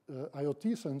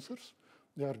IoT sensors,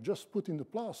 they are just put in the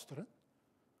plaster,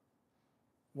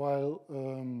 while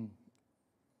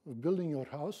building your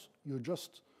house, you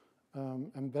just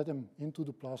embed them into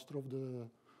the plaster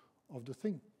of the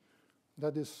thing.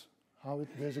 That is how it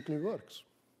basically works.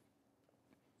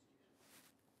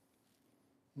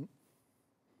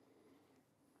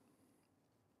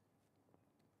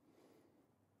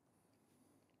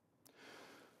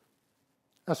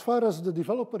 As far as the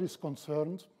developer is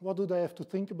concerned, what do they have to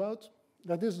think about?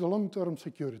 That is the long-term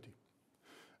security.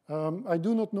 I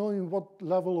do not know in what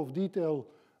level of detail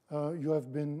you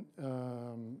have been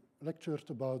lectured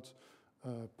about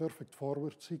perfect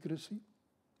forward secrecy.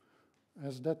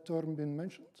 Has that term been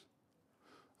mentioned?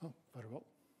 Oh, very well.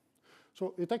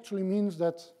 So it actually means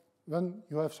that when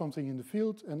you have something in the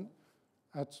field and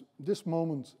at this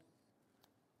moment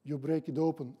you break it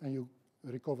open and you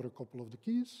recover a couple of the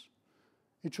keys,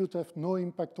 it should have no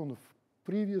impact on the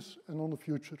previous and on the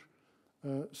future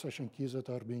session keys that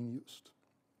are being used.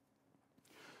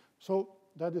 So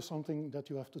that is something that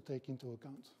you have to take into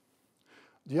account.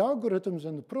 The algorithms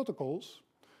and the protocols,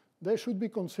 they should be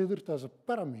considered as a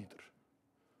parameter,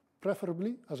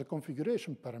 preferably as a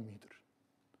configuration parameter,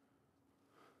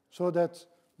 so that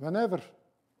whenever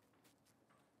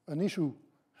an issue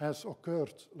has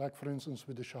occurred, like for instance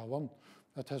with the SHA-1,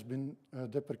 that has been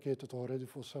deprecated already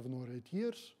for 7 or 8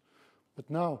 years, but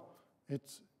now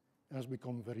it has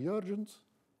become very urgent,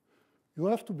 you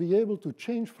have to be able to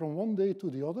change from one day to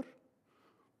the other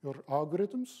your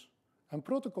algorithms and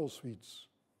protocol suites.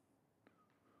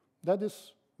 That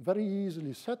is very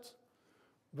easily set,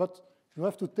 but you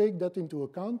have to take that into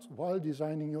account while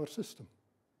designing your system.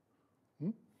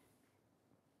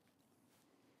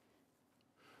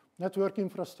 Network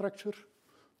infrastructure,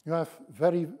 you have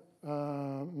very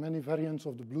many variants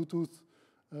of the Bluetooth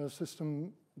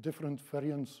system, different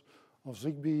variants of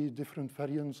Zigbee, different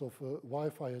variants of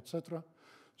Wi-Fi, etc.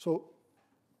 So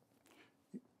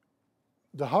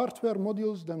the hardware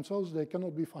modules themselves, they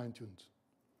cannot be fine-tuned.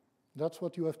 That's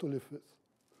what you have to live with.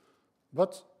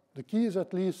 But the key is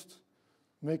at least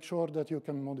make sure that you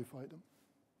can modify them.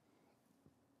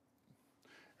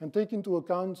 And take into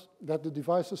account that the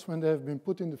devices, when they have been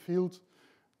put in the field,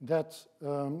 that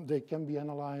they can be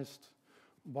analyzed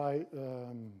by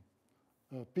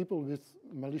people with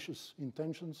malicious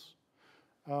intentions.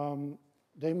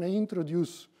 They may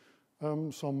introduce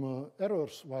some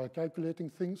errors while calculating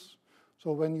things.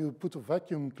 So when you put a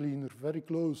vacuum cleaner very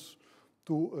close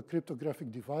to a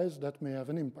cryptographic device, that may have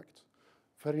an impact.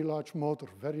 Very large motor,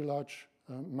 very large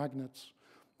magnets,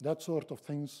 that sort of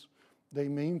things, they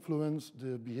may influence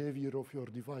the behavior of your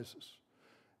devices.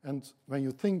 And when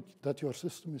you think that your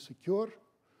system is secure,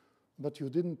 but you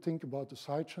didn't think about the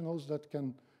side channels that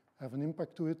can have an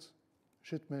impact to it,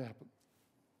 shit may happen.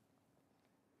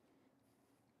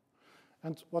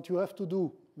 And what you have to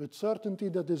do with certainty,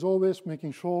 that is always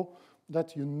making sure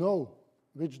that you know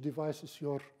which devices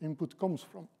your input comes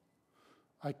from.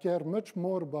 I care much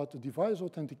more about the device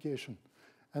authentication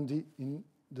and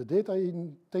the data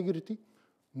integrity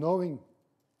knowing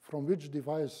from which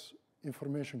device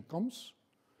information comes,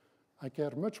 I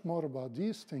care much more about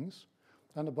these things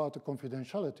than about the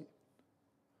confidentiality.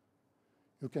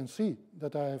 You can see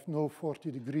that I have no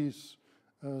 40 degrees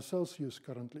Celsius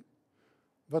currently.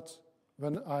 But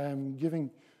when I am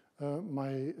giving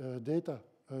my data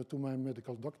to my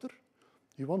medical doctor,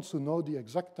 he wants to know the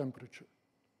exact temperature.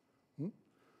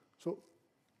 So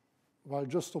while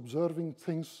just observing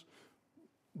things,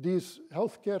 these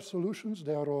healthcare solutions,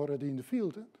 they are already in the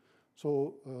field.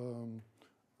 So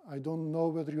I don't know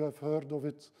whether you have heard of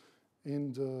it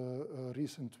in the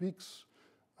recent weeks.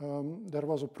 There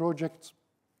was a project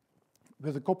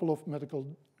with a couple of medical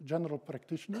general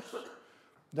practitioners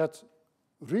that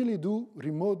really do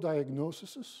remote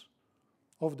diagnoses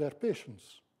of their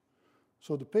patients.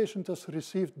 So the patient has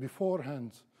received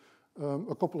beforehand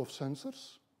a couple of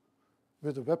sensors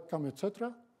with a webcam,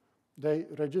 etc. They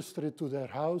register it to their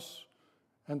house,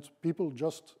 and people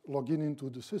just log in into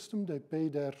the system. They pay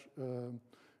their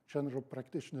general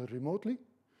practitioner remotely,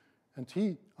 and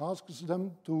he asks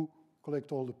them to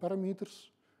collect all the parameters,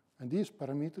 and these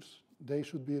parameters, they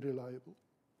should be reliable.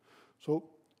 So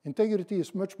integrity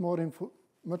is much more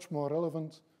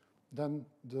relevant than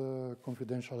the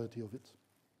confidentiality of it.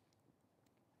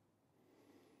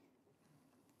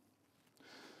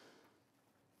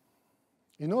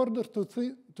 In order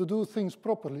to do things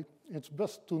properly, it's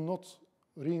best to not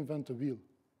reinvent the wheel.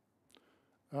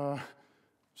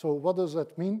 So what does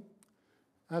that mean?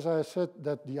 As I said,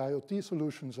 that the IoT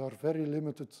solutions are very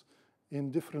limited in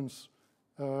difference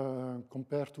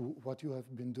compared to what you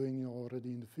have been doing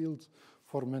already in the field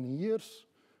for many years.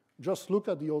 Just look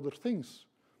at the other things.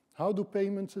 How do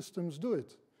payment systems do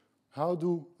it? How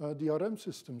do DRM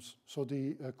systems, so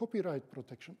the copyright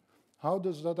protection, how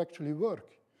does that actually work?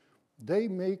 They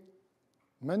make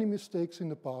many mistakes in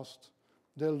the past.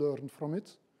 They learn from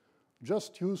it.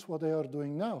 Just use what they are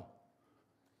doing now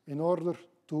in order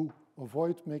to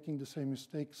avoid making the same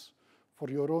mistakes for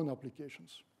your own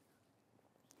applications.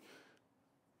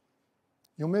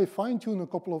 You may fine-tune a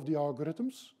couple of the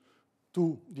algorithms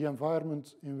to the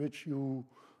environment in which you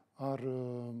are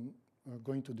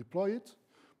going to deploy it,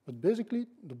 but basically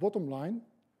the bottom line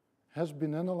has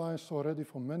been analyzed already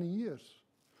for many years.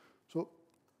 So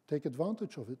take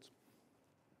advantage of it.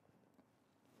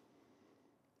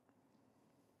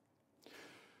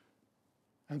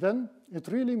 And then it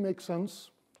really makes sense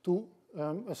to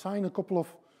assign a couple of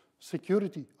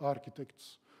security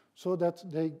architects so that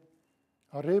they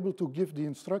are able to give the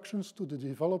instructions to the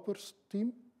developers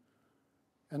team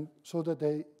and so that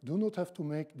they do not have to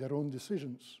make their own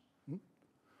decisions.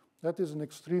 That is an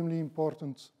extremely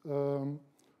important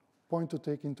point to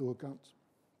take into account.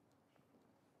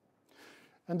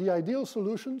 And the ideal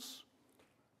solutions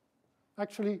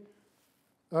actually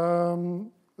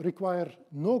require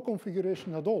no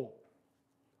configuration at all,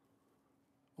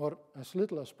 or as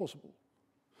little as possible.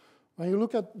 When you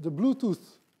look at the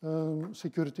Bluetooth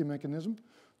security mechanism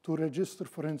to register,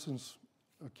 for instance,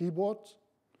 a keyboard,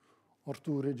 or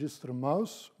to register a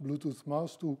mouse, Bluetooth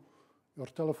mouse to your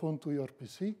telephone, to your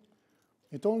PC,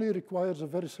 it only requires a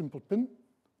very simple PIN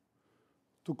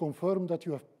to confirm that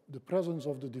you have the presence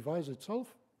of the device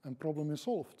itself, and problem is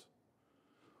solved.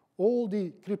 All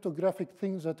the cryptographic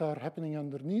things that are happening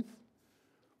underneath,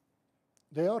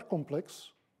 they are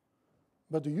complex,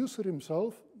 but the user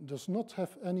himself does not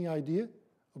have any idea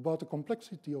about the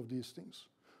complexity of these things.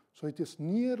 So it is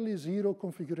nearly zero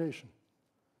configuration.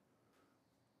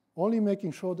 Only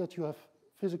making sure that you have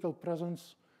physical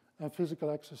presence and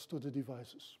physical access to the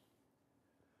devices.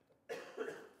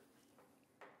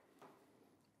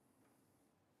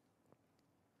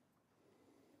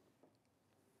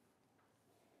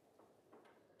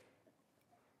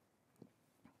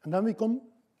 And then we come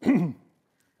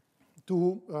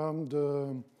to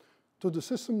the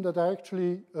system that I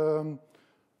actually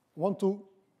want to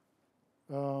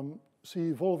see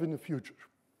evolve in the future.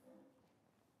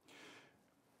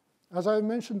 As I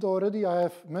mentioned already, I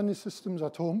have many systems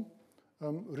at home,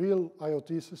 real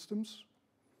IoT systems.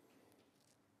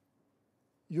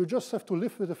 You just have to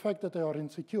live with the fact that they are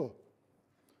insecure.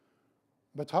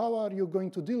 But how are you going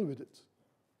to deal with it?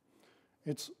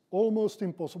 It's almost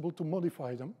impossible to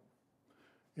modify them.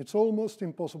 It's almost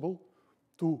impossible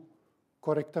to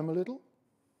correct them a little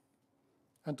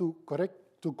and to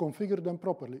configure them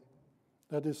properly.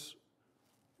 That is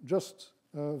just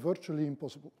virtually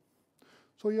impossible.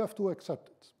 So you have to accept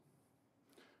it.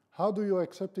 How do you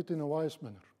accept it in a wise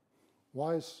manner?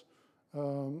 Wise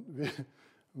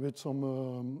with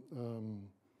some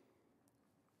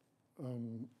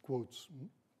quotes.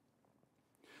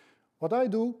 What I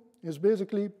do is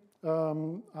basically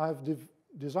I've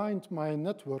designed my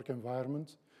network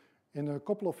environment in a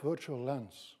couple of virtual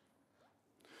LANs.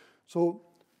 So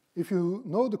if you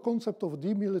know the concept of a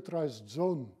demilitarized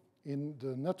zone in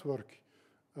the network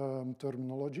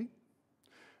terminology,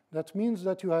 that means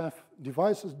that you have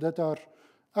devices that are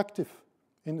active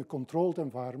in a controlled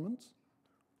environment,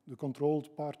 the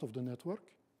controlled part of the network,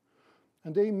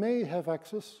 and they may have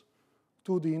access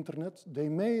to the internet, they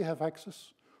may have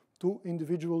access to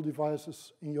individual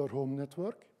devices in your home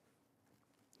network,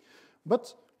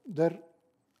 but there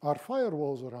are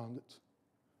firewalls around it.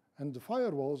 And the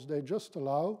firewalls, they just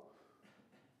allow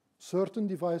certain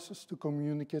devices to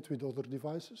communicate with other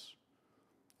devices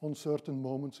on certain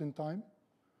moments in time.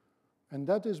 And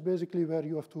that is basically where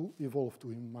you have to evolve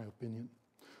to, in my opinion.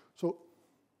 So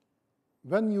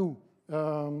when you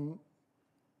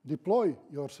deploy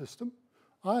your system,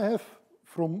 I have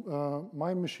from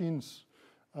my machines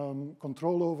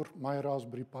control over my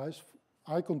Raspberry Pis.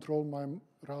 I control my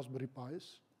Raspberry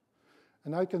Pis.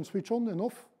 And I can switch on and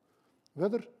off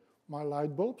whether my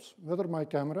light bulbs, whether my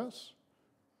cameras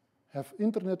have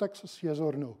internet access, yes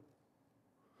or no.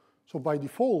 So by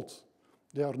default,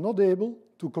 they are not able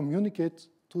to communicate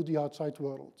to the outside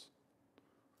world.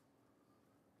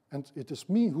 And it is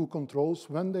me who controls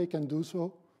when they can do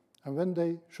so and when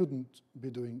they shouldn't be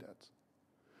doing that.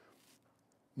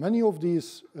 Many of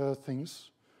these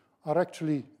things are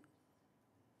actually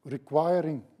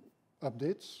requiring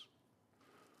updates.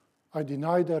 I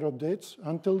deny their updates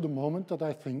until the moment that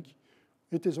I think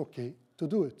it is okay to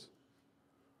do it.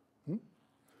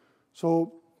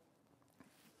 So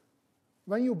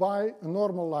when you buy a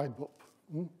normal light bulb,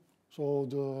 so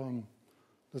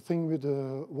the thing with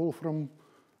the Wolfram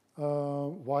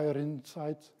wire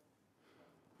inside,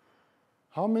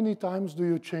 how many times do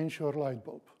you change your light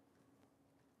bulb?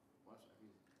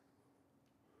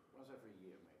 Once every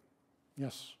year, maybe.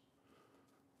 Yes.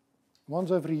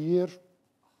 Once every year,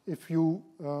 if you...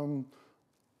 You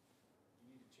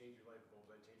need to change your light bulbs.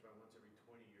 I change mine once every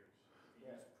 20 years. If you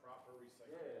use proper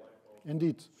recyclable light bulbs.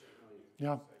 Indeed.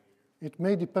 Yeah. It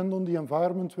may depend on the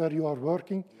environment where you are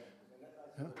working.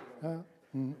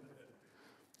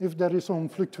 If there is some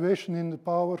fluctuation in the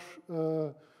power,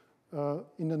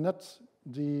 in the net,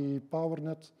 the power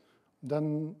net,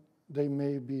 then they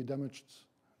may be damaged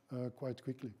quite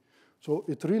quickly. So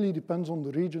it really depends on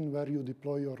the region where you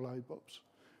deploy your light bulbs.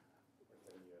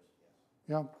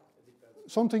 Yeah,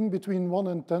 something between 1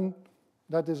 and 10,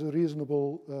 that is a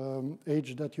reasonable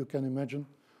age that you can imagine.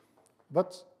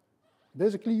 But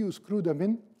basically, you screw them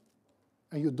in,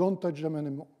 and you don't touch them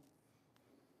anymore.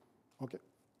 Okay.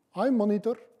 I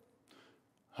monitor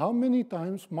how many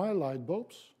times my light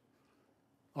bulbs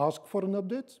ask for an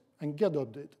update and get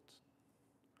updated.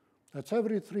 That's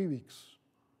every 3 weeks.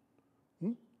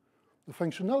 The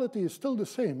functionality is still the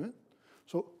same.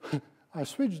 So I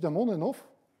switch them on and off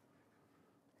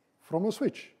from a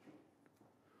switch.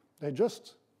 They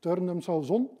just turn themselves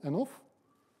on and off,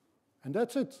 and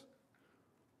that's it.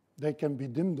 They can be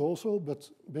dimmed also, but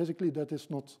basically that is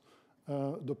not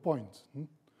the point.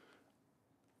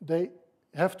 They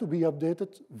have to be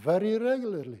updated very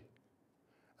regularly.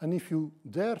 And if you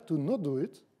dare to not do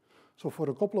it, so for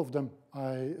a couple of them,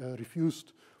 I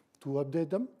refused to update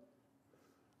them.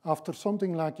 After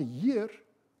something like a year,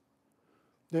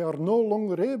 they are no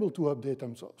longer able to update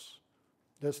themselves.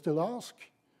 They still ask,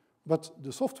 but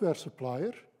the software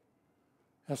supplier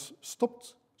has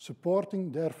stopped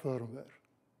supporting their firmware.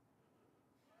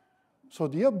 So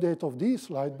the update of these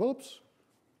light bulbs,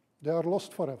 they are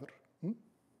lost forever.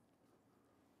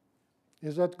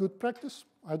 Is that good practice?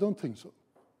 I don't think so.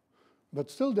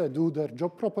 But still, they do their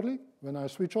job properly. When I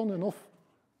switch on and off,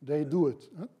 they do it.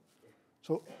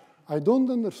 So I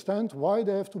don't understand why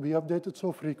they have to be updated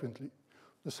so frequently.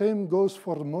 The same goes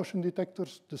for the motion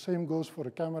detectors, the same goes for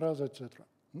the cameras, etc.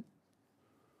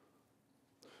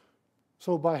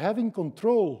 So by having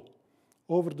control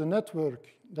over the network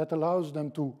that allows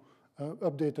them to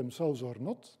update themselves or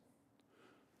not,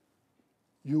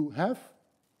 you have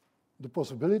the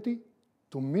possibility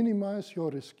to minimize your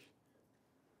risk.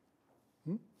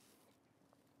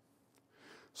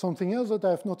 Something else that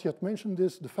I have not yet mentioned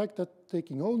is the fact that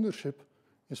taking ownership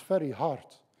is very hard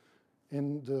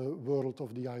in the world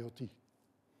of the IoT.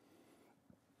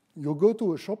 You go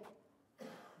to a shop,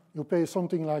 you pay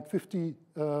something like 50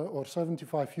 or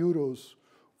 75 euros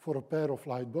for a pair of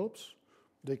light bulbs.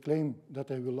 They claim that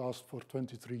they will last for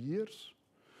 23 years.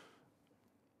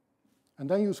 And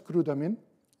then you screw them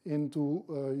into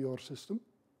your system,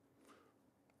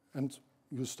 and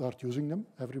you start using them.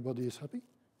 Everybody is happy.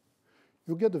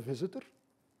 You get a visitor.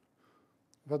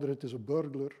 Whether it is a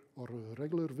burglar or a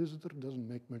regular visitor doesn't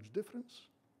make much difference.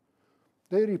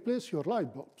 They replace your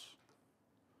light bulbs.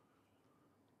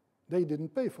 They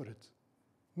didn't pay for it.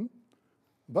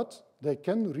 But they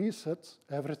can reset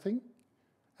everything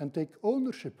and take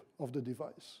ownership of the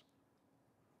device.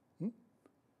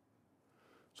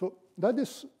 So that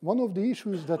is one of the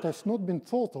issues that has not been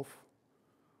thought of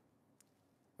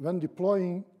when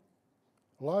deploying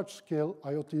large-scale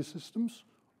IoT systems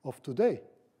of today.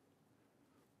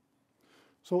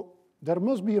 So there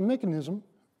must be a mechanism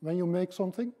when you make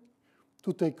something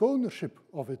to take ownership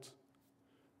of it.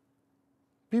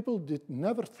 People did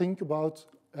never think about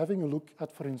having a look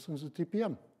at, for instance, the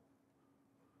TPM.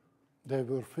 They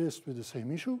were faced with the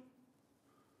same issue.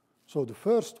 So the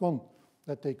first one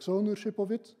that takes ownership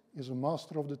of it is a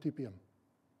master of the TPM.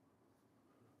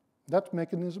 That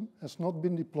mechanism has not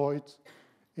been deployed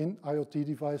in IoT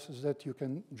devices that you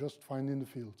can just find in the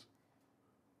field.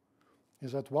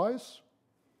 Is that wise?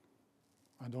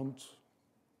 I don't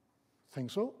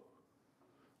think so.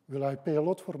 Will I pay a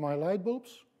lot for my light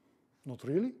bulbs? Not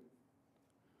really.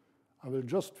 I will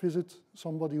just visit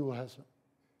somebody who has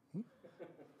them.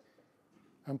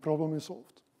 And problem is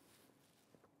solved.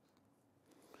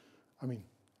 I mean,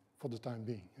 for the time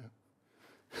being.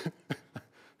 Yeah.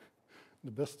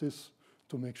 The best is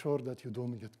to make sure that you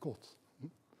don't get caught.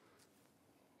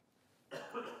 Switch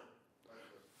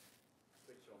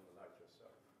on the light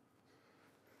yourself.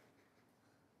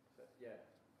 So, yeah,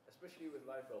 especially with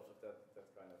light bulbs of that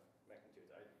kind of magnitude,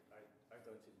 I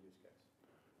don't see the use case.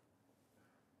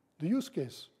 The use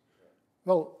case? Yeah.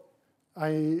 Well,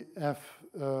 I have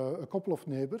a couple of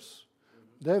neighbors.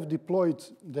 They have deployed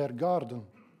their garden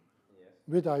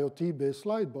with IoT-based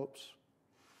light bulbs.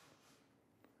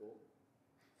 Cool.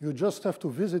 You just have to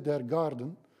visit their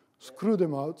garden, screw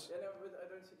them out. Yeah, no, but I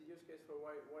don't see the use case for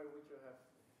why would you have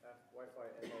Wi-Fi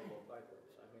enabled light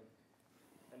bulbs? I mean,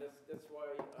 and that's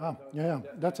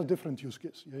why. That's a different use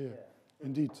case. Yeah.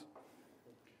 Indeed.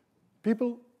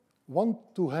 People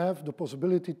want to have the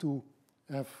possibility to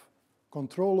have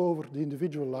control over the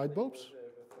individual light bulbs.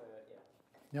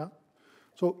 Yeah.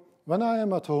 So when I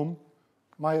am at home,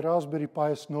 my Raspberry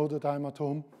Pis know that I'm at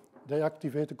home. They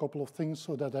activate a couple of things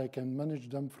so that I can manage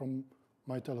them from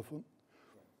my telephone.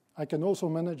 I can also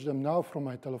manage them now from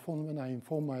my telephone when I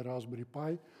inform my Raspberry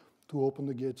Pi to open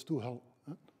the gates to hell.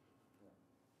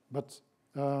 But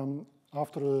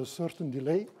after a certain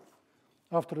delay,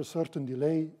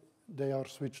 they are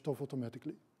switched off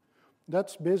automatically.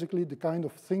 That's basically the kind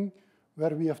of thing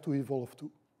where we have to evolve to.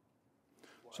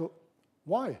 So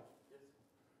why?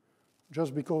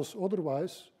 Just because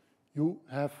otherwise you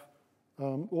have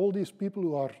all these people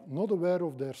who are not aware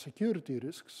of their security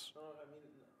risks. No, I mean,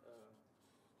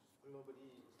 nobody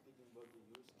is speaking about the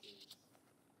use case.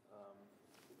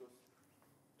 Because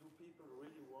do people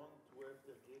really want to have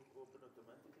their gate open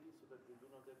automatically so that they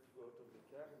do not have to go out of the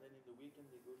car and then in the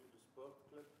weekend they go to the sport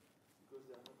club because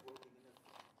they are not working in it?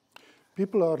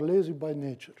 People are lazy by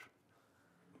nature.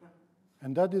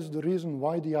 And that is the reason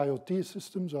why the IoT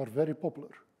systems are very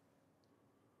popular.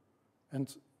 And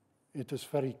it is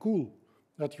very cool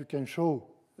that you can show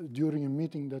during a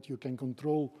meeting that you can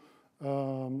control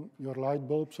your light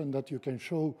bulbs and that you can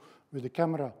show with the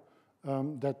camera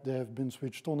that they have been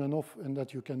switched on and off and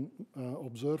that you can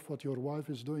observe what your wife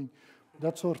is doing,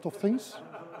 that sort of things.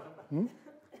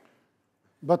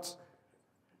 But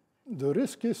the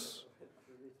risk is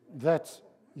that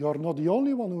you're not the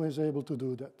only one who is able to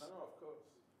do that.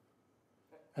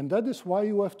 And that is why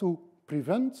you have to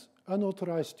prevent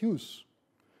unauthorized use.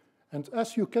 And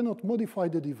as you cannot modify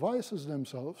the devices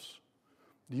themselves,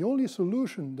 the only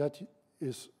solution that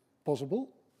is possible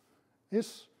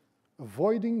is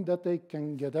avoiding that they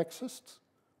can get accessed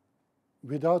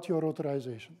without your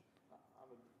authorization. I'm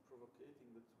a bit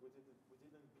provocating, but would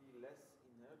it be less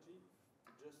energy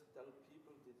to just tell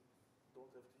people they don't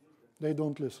have to use them? They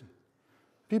don't listen.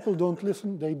 People don't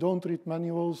listen, they don't read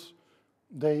manuals,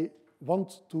 they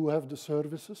want to have the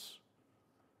services,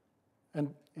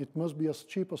 and it must be as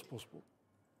cheap as possible.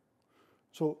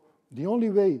 So the only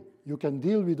way you can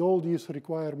deal with all these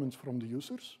requirements from the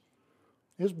users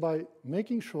is by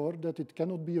making sure that it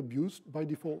cannot be abused by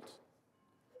default.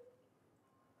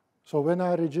 So when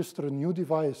I register a new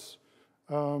device,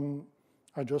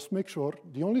 I just make sure,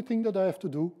 the only thing that I have to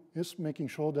do is making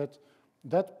sure that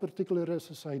that particular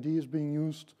SSID is being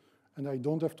used and I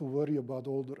don't have to worry about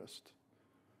all the rest.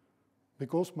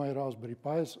 Because my Raspberry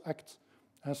Pis act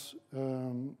as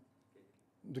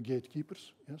the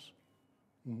gatekeepers, yes.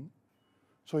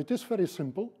 So it is very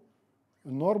simple.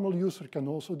 A normal user can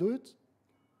also do it.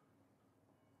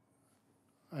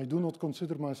 I do not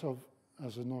consider myself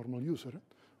as a normal user,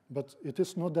 but it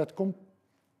is not that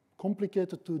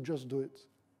complicated to just do it.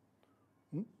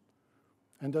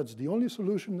 And that's the only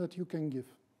solution that you can give,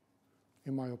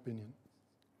 in my opinion.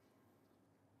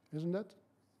 Isn't that?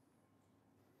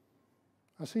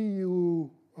 I see you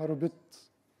are a bit...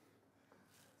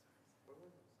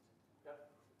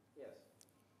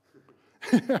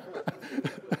 Yes.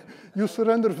 You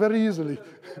surrender very easily. You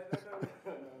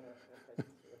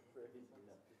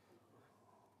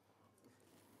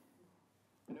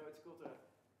know, it's cool to have,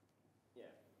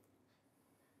 yeah.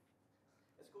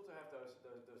 It's cool to have those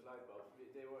light bulbs.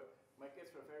 My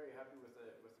kids were very happy with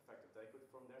the fact that they could,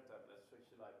 from their tablets, switch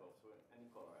the light bulbs to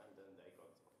any color, and then they got,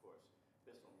 of course,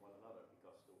 pissed on one another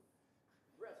because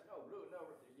red, no, blue, no,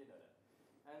 you know that.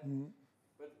 And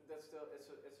but that's still,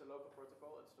 it's a local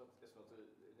protocol. It's not an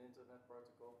internet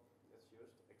protocol that's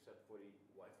used, except for the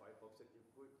Wi-Fi box that you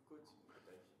could potentially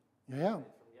Yeah. from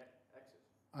the access.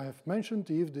 I have mentioned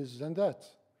if this and that.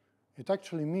 It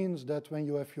actually means that when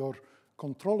you have your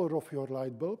controller of your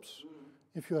light bulbs,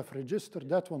 if you have registered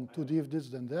that one to the if this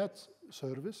then that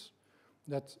service,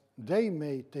 that they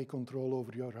may take control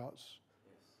over your house.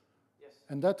 Yes.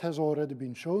 And that has already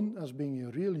been shown as being a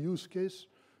real use case.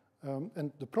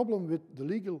 And the problem with the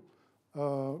legal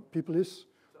people is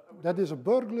that is a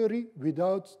burglary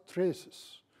without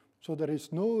traces. So there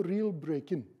is no real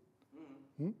break-in.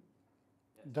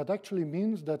 That actually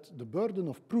means that the burden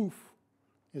of proof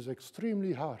is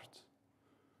extremely hard.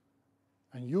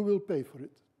 And you will pay for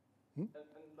it. And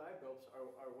light bulbs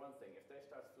are one thing. If they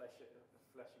start flashing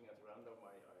at random,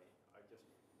 I just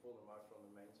pull them out from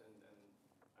the mains and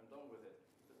I'm done with it.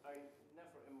 But I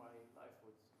never in my life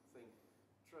would think,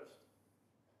 trust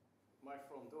my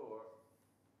front door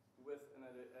with an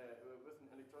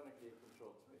electronically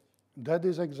controlled switch. That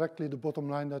is exactly the bottom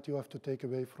line that you have to take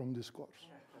away from this course.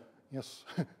 Yes.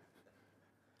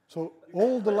 So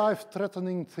all the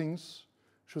life-threatening things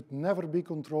should never be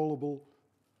controllable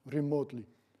remotely.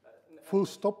 Full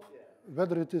stop,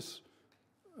 whether it is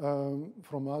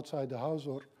from outside the house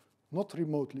or not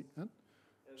remotely.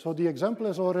 So the example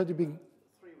has already been...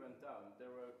 3 went down. There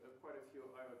were quite a few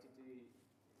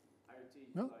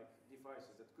IoT-like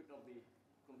devices that could not be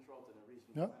controlled in a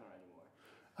reasonable manner anymore.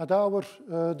 At our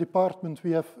department,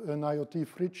 we have an IoT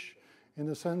fridge in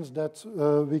the sense that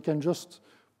we can just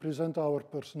present our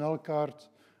personnel card,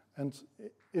 and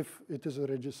if it is a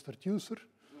registered user,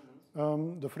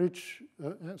 the fridge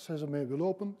Sesame will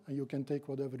open, and you can take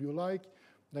whatever you like.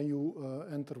 Then you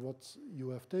enter what you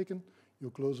have taken,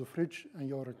 you close the fridge, and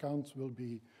your account will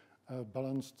be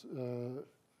balanced,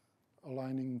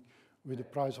 aligning with the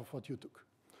price of what you took.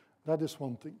 That is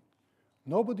one thing.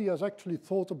 Nobody has actually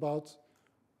thought about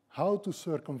how to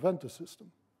circumvent the system.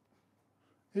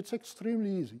 It's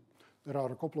extremely easy. There are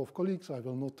a couple of colleagues, I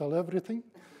will not tell everything.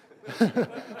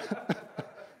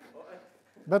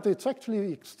 But it's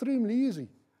actually extremely easy.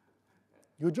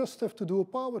 You just have to do a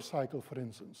power cycle, for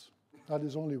instance. That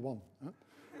is only one. That's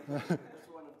one of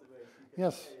the ways.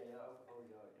 Yes.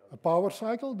 A power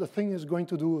cycle, the thing is going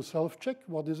to do a self-check.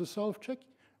 What is a self-check?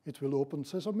 It will open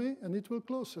Sesame and it will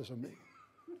close Sesame.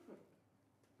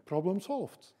 Problem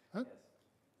solved. Huh? Yes.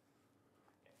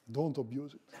 Don't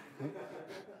abuse it.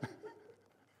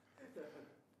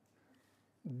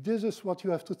 This is what you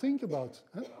have to think about.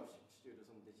 Huh? Students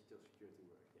on digital security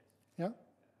work, yes. Yeah?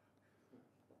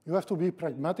 You have to be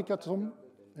pragmatic at some.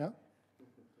 Yeah?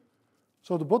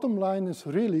 So the bottom line is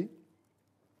really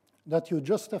that you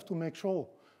just have to make sure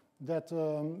that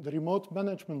the remote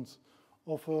management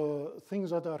of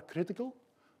things that are critical,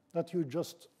 that you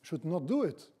just should not do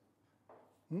it.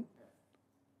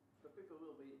 But people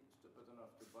will be stupid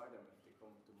enough to buy them if they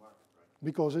come to market, right?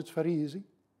 Because it's very easy.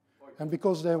 And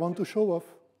because they want to show off.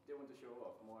 They want to show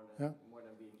off more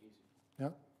than being easy.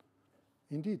 Yeah,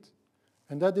 indeed.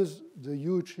 And that is the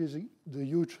huge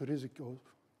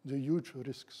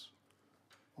risks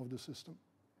of the system.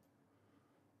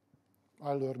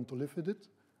 I learned to live with it.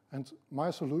 And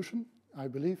my solution, I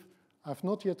believe, I've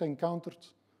not yet encountered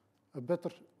a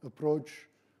better approach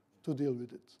to deal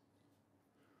with it.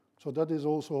 So that is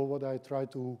also what I try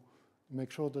to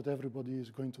make sure that everybody is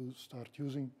going to start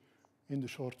using in the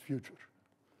short future.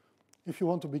 If you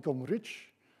want to become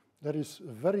rich, there is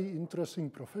a very interesting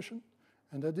profession,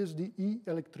 and that is the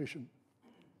e-electrician.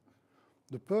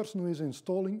 The person who is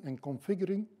installing and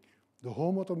configuring the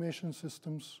home automation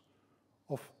systems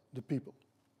of the people.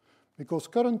 Because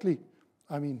currently,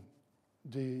 I mean,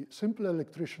 the simple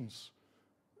electricians,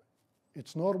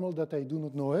 it's normal that they do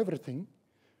not know everything,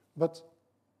 but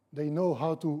they know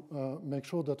how to make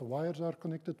sure that the wires are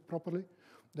connected properly.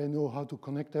 They know how to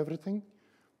connect everything.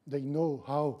 They know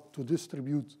how to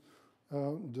distribute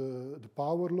the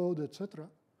power load, etc.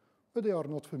 But they are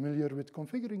not familiar with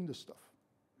configuring the stuff.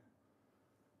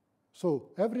 So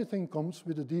everything comes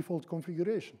with a default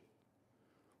configuration.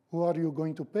 Who are you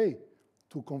going to pay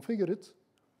to configure it?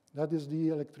 That is the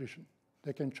electrician.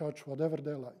 They can charge whatever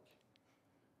they like.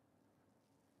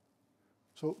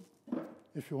 So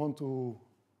if you want to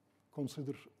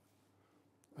consider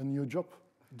a new job,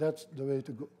 that's the way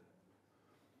to go.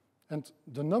 And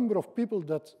the number of people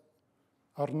that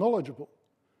are knowledgeable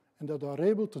and that are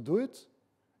able to do it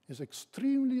is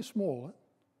extremely small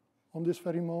on this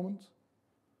very moment,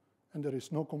 and there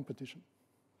is no competition.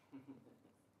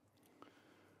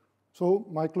 So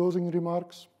my closing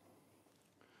remarks,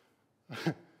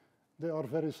 they are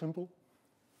very simple.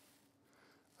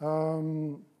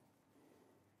 You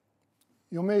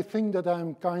may think that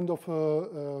I'm kind of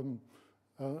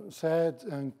sad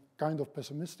and kind of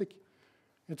pessimistic.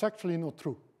 It's actually not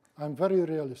true. I'm very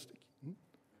realistic.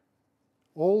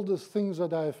 All the things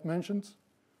that I have mentioned,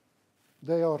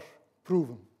 they are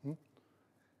proven.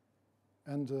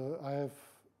 And I have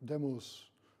demos,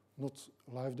 not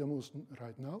live demos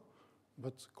right now,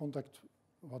 but contact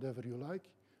whatever you like,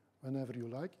 whenever you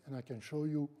like, and I can show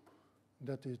you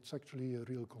that it's actually a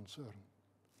real concern.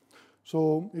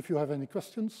 So if you have any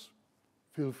questions,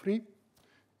 feel free.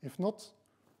 If not,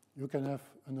 you can have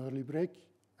an early break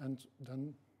and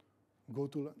then go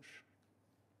to lunch.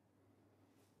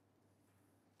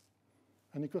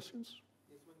 Any questions?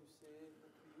 Yes, when you say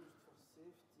that we use it for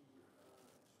safety,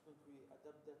 shouldn't we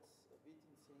adapt that a bit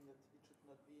in saying that it should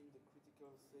not be in the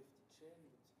critical safety chain,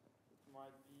 but it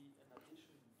might be an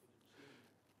addition to the chain?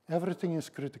 Everything is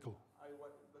critical.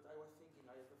 But I was thinking,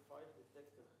 I have a fire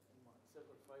detector,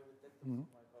 several fire detectors in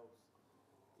my house.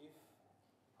 If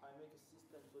I make a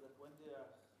system so that when they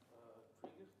are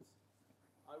triggered,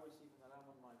 I receive an alarm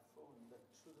on my phone that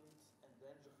shouldn't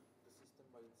endanger the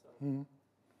system by itself.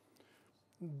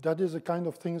 That is the kind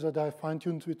of things that I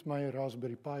fine-tuned with my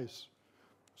Raspberry Pis.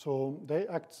 So they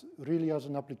act really as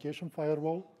an application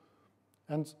firewall,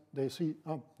 and they see,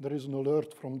 there is an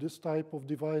alert from this type of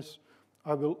device,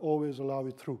 I will always allow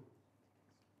it through.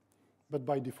 But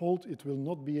by default, it will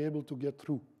not be able to get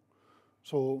through.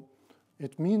 So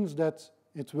it means that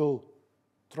it will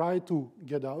try to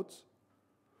get out,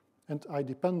 and I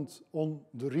depend on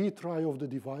the retry of the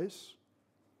device,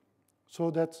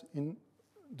 so that in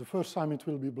the first time it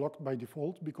will be blocked by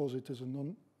default because it is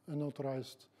an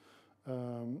unauthorized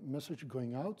message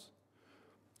going out.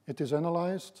 It is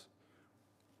analyzed.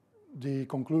 The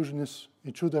conclusion is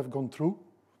it should have gone through.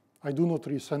 I do not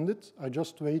resend it. I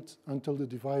just wait until the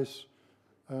device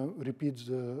repeats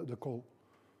the call.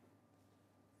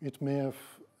 It may have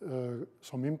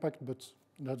some impact, but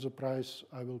that's the price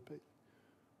I will pay.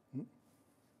 So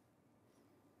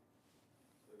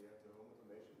you have the home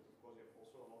automation, but of course you have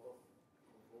also a lot of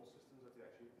control systems that you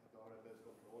actually have now that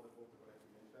control the protocol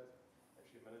actually mentioned,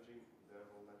 actually managing their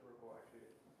whole network or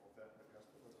actually of their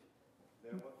customers.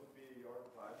 Then what would be your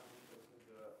advice for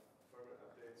the further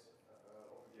updates,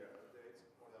 over-the-air updates,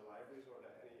 or the libraries, or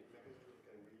any mechanisms you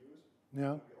can reuse?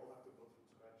 Yeah. We all have to build from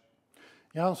scratch.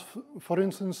 Yeah, for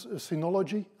instance,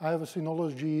 Synology. I have a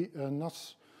Synology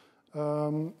NAS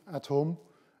at home,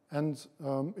 and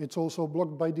it's also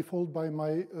blocked by default by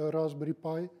my Raspberry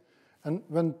Pi. And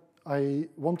when I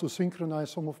want to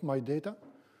synchronize some of my data,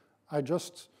 I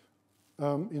just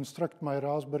instruct my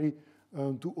Raspberry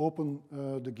to open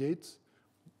the gate.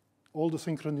 All the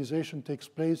synchronization takes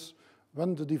place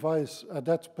when the device at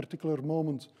that particular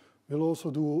moment will also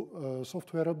do a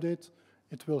software update.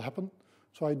 It will happen.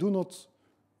 So I do not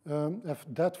have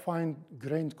that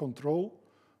fine-grained control,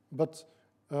 but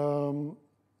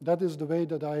that is the way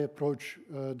that I approach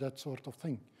that sort of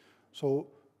thing. So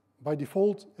by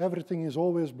default, everything is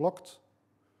always blocked.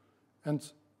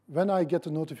 And when I get a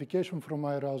notification from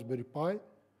my Raspberry Pi,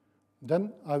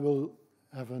 then I will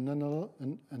have an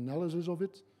analysis of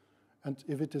it. And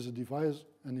if it is a device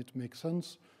and it makes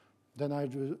sense, then I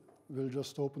will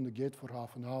just open the gate for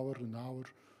half an hour, an hour.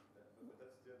 But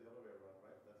that's the other way around,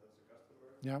 right? That's a customer.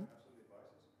 Yeah. Have some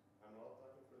devices. I'm not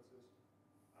talking, for instance,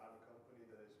 I'm a company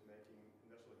that is making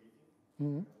industrial heating.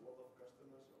 Mm-hmm. A lot of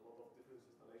customers, a lot of different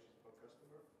installations per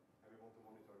customer, and we want to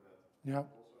monitor that. Yeah.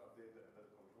 Also update the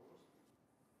controllers.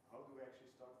 How do we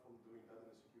actually start from doing that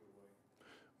in a secure way?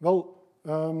 Well,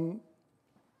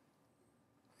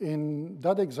 in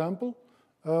that example,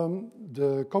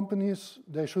 the companies,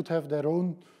 they should have their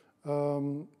own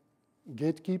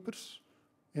gatekeepers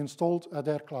installed at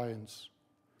their clients.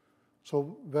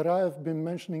 So where I have been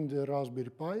mentioning the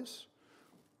Raspberry Pis,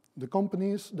 the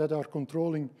companies that are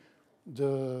controlling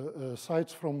the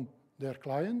sites from their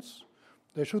clients,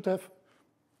 they should have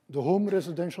the home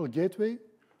residential gateway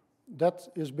that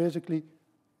is basically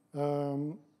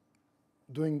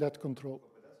doing that control.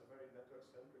 But that's a very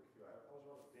network-centric view.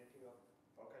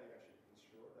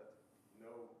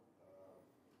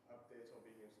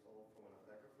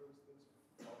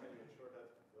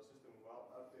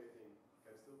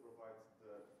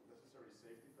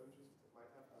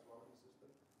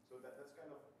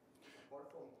 apart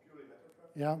from purely network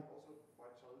traffic, Yeah. also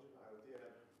quite challenging IoT, and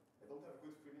I don't have a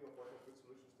good feeling of what are good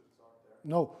solutions to start there.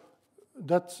 No,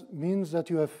 that means that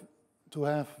you have to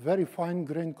have very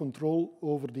fine-grained control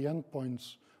over the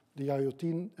endpoints, the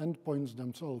IoT endpoints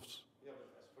themselves. Yeah,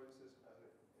 but as for instance, as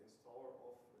an installer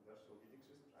of industrial heating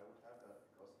systems, I would have that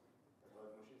because the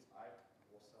machines I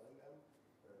was selling them,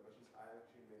 the machines I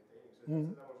actually maintaining. So that's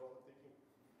it. I was also thinking,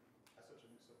 as such a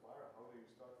big supplier, how do you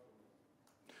start from?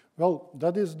 Well,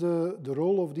 that is the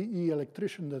role of the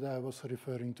e-electrician that I was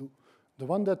referring to. The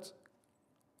one that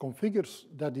configures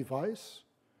that device,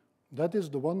 that is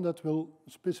the one that will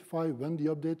specify when the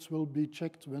updates will be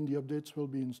checked, when the updates will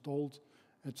be installed,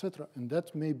 etc. And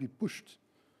that may be pushed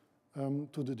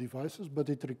to the devices, but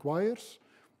it requires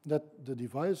that the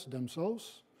device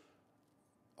themselves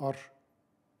are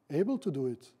able to do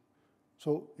it.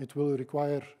 So it will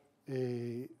require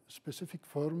a specific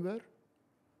firmware,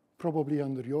 probably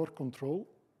under your control,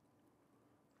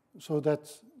 so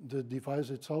that the device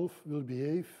itself will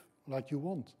behave like you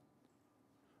want.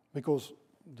 Because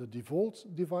the default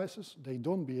devices, they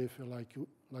don't behave like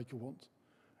you want.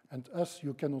 And as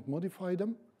you cannot modify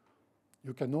them,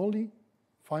 you can only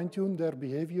fine-tune their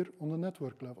behavior on a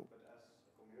network level. But as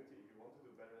a community, if you want to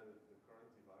do better than the current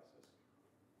devices,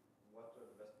 what are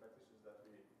the best practices that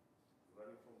we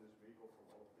learning from this week or from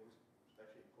other things should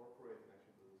actually incorporate and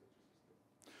actually build such a system?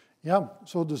 Yeah,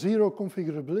 so the zero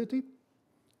configurability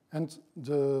and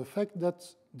the fact that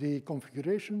the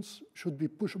configurations should be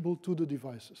pushable to the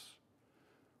devices.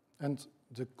 And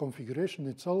the configuration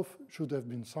itself should have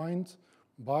been signed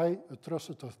by a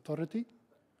trusted authority,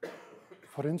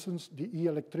 for instance, the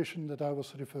e-electrician that I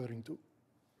was referring to.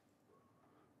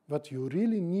 But you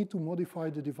really need to modify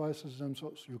the devices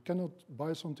themselves. You cannot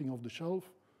buy something off the shelf.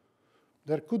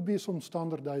 There could be some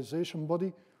standardization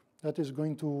body that is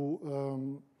going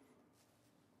to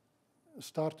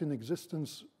start in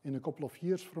existence in a couple of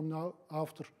years from now,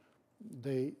 after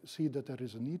they see that there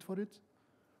is a need for it.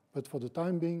 But for the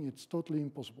time being, it's totally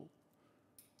impossible.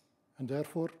 And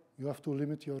therefore, you have to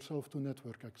limit yourself to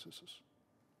network accesses.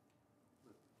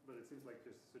 But it seems like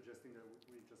you're suggesting that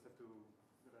we just have to,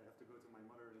 that I have to go to my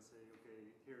mother and say, okay,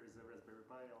 here is a Raspberry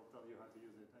Pi, I'll tell you how to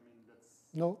use it. I mean, that's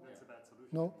a bad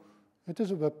solution. No, it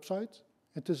is a website.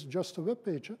 It is just a web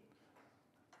page.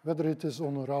 Whether it is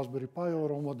on a Raspberry Pi or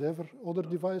on whatever other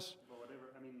device. But whatever,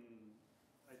 I mean,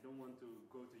 I don't want to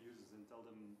go to users and tell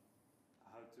them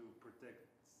how to protect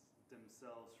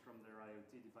themselves from their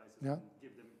IoT devices and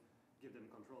give them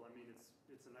control. I mean,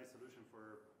 it's a nice solution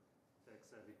for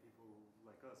tech-savvy people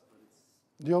like us, but it's...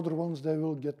 The other ones, they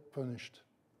will get punished.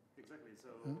 Exactly,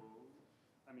 so,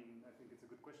 I mean, I think it's a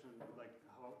good question, like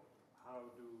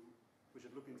how do, we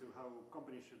should look into how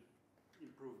companies should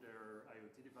improve their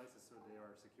IoT devices so they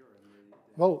are secure. And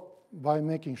well, by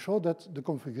making sure that the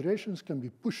configurations can be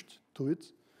pushed to it.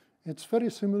 It's very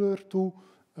similar to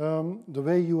the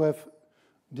way you have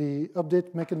the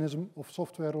update mechanism of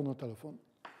software on a telephone.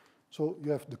 So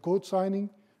you have the code signing,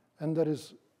 and there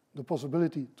is the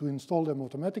possibility to install them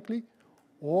automatically,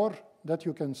 or that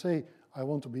you can say, I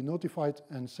want to be notified,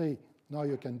 and say, now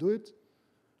you can do it.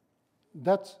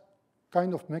 That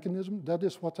kind of mechanism, that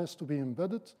is what has to be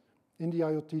embedded in the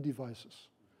IoT devices.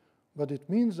 But it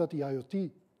means that the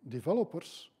IoT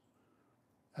developers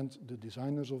and the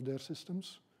designers of their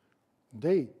systems,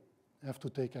 they have to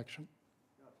take action.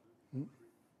 To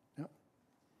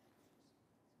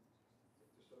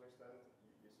some extent,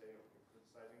 you say you're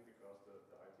criticizing because the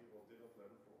IT world didn't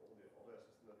learn from all the other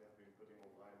systems that we have been putting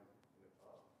online in the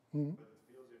past. But it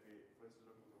feels if we, for instance,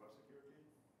 looking to web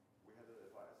security, we had a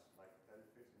device like 10,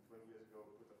 15, 20 years ago,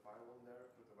 put a file on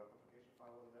there, put a web application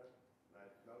file on there. And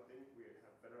I now think we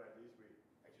have better ideas. We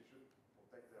actually should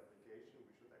protect the application. We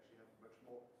should actually have much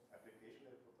more application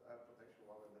protection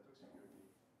while in network security.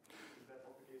 Is that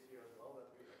not the case here as well,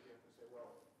 that we actually have to say,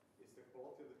 well, it's the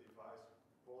quality of the device,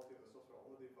 quality of the software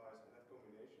on the device, and that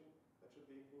combination that should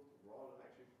be improved rather than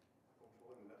actually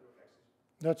controlling the network access?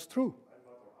 That's true.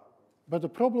 But the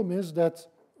problem is that,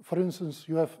 for instance,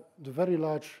 you have the very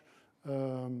large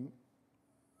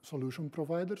solution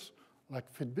providers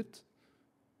like Fitbit.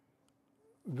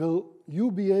 Will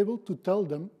you be able to tell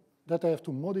them that they have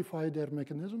to modify their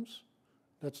mechanisms?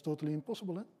 That's totally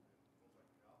impossible.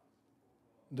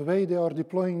 The way they are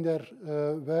deploying their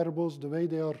wearables, the way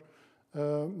they are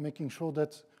making sure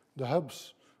that the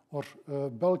hubs, or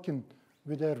Belkin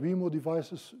with their Wemo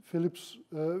devices, Philips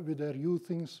with their Hue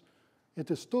things, it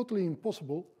is totally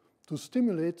impossible to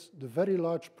stimulate the very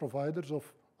large providers of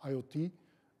IoT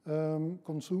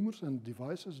consumers and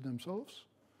devices themselves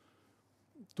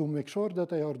to make sure that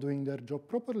they are doing their job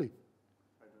properly.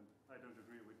 I don't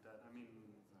agree with that. I mean,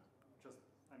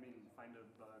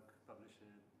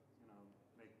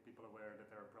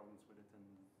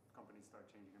 start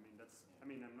changing. I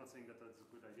mean, I'm not saying that that's a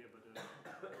good idea, but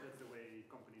that's the way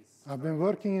companies. I've been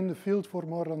working in the field for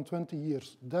more than 20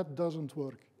 years. That doesn't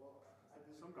work. Well,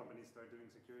 some companies start doing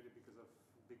security because of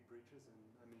big breaches, and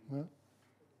I mean. Yeah.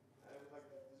 I would like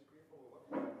to disagree from a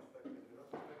web perspective. In that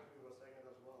perspective, we were saying it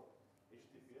as well.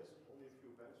 HTTPS, only a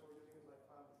few banks were using it like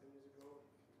 5 or 10 years ago.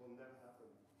 It will never happen.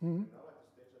 Mm-hmm. We're now at the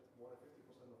stage that more than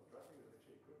 50% of traffic is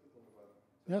actually encrypted on the web.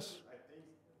 So Yes. I think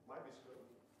might be slow.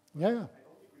 Yeah. I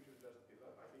don't think we should just give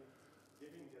up. I think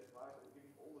giving the advice and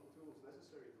giving all the tools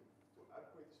necessary to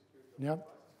upgrade the security of the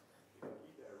devices, we can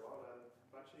be there rather than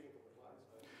patching it on the client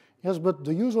side. Yes, but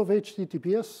the use of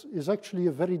HTTPS is actually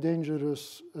a very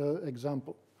dangerous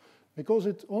example because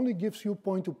it only gives you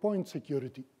point-to-point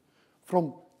security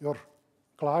from your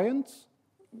client,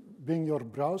 being your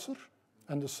browser,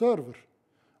 and the server.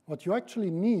 What you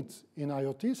actually need in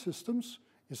IoT systems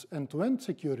is end-to-end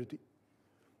security.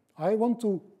 I want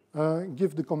to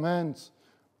give the command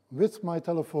with my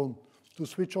telephone to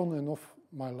switch on and off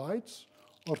my lights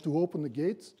or to open the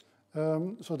gate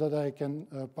so that I can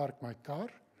park my car.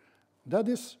 That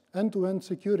is end-to-end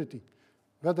security.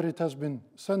 Whether it has been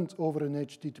sent over an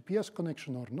HTTPS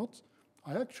connection or not,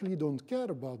 I actually don't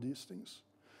care about these things.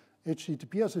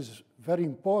 HTTPS is very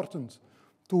important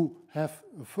to have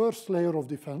a first layer of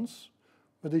defense,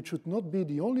 but it should not be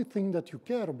the only thing that you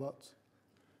care about.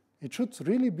 It should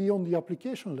really be on the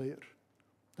application layer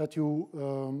that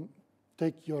you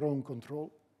take your own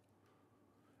control.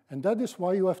 And that is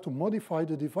why you have to modify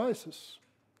the devices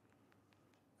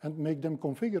and make them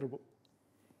configurable.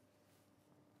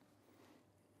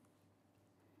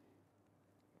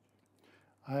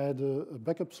 I had a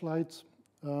backup slide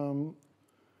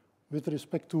with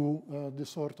respect to this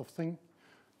sort of thing.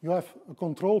 You have a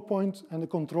control point and a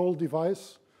control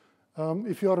device.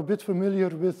 If you are a bit familiar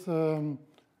with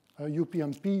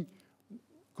UPnP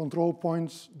control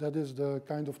points, that is the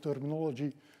kind of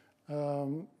terminology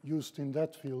used in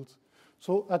that field.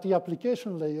 So at the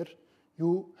application layer,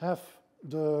 you have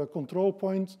the control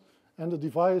point and the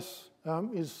device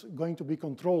is going to be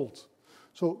controlled.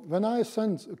 So when I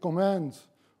send a command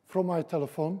from my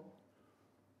telephone,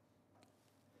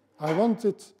 I want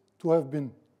it to have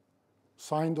been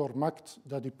signed or MAC'd.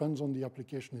 That depends on the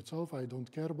application itself. I don't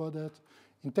care about that.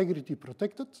 Integrity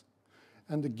protected.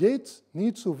 And the gate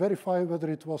needs to verify whether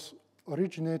it was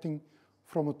originating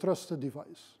from a trusted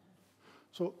device.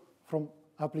 So from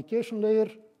application layer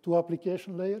to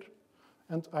application layer.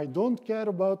 And I don't care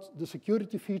about the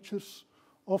security features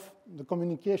of the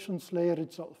communications layer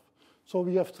itself. So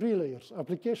we have 3 layers: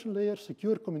 application layer,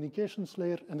 secure communications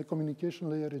layer, and the communication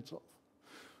layer itself.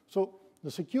 So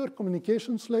the secure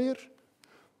communications layer,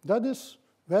 that is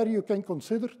where you can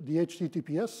consider the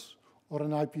HTTPS or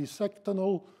an IPsec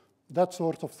tunnel, that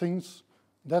sort of things.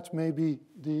 That may be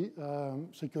the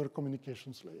secure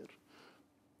communications layer.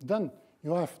 Then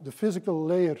you have the physical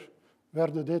layer where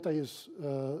the data is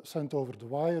sent over the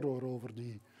wire or over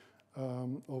the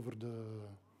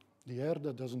air.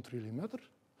 That doesn't really matter.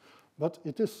 But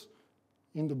it is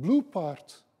in the blue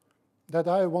part that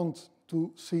I want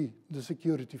to see the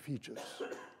security features.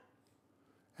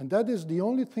 And that is the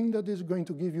only thing that is going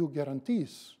to give you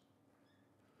guarantees.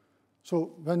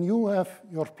 So when you have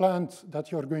your plant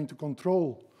that you're going to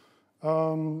control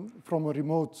from a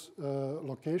remote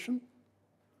location,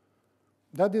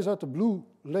 that is at the blue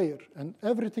layer. And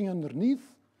everything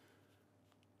underneath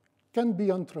can be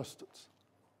untrusted.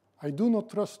 I do not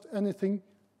trust anything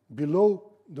below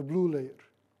the blue layer.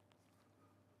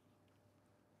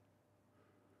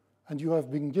 And you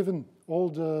have been given all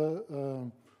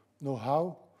the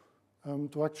know-how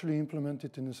to actually implement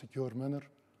it in a secure manner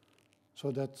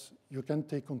so that you can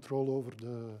take control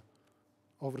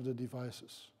over the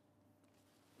devices.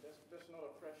 There's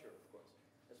another pressure, of course,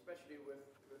 especially with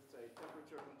say,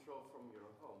 temperature control from your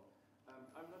home.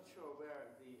 I'm not sure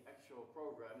where the actual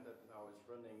program that now is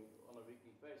running on a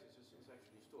weekly basis is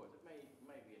actually stored. It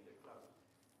may be in the cloud.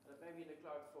 And it may be in the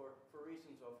cloud for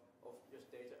reasons of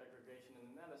just data aggregation and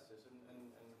analysis and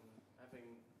having,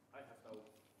 I have no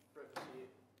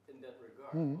privacy in that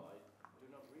regard. Mm-hmm. I do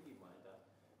not really mind that.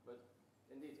 But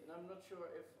indeed, and I'm not sure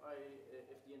if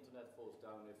the internet falls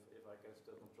down, if I can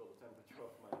still control the temperature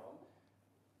of my home.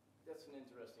 That's an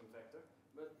interesting factor.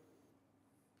 But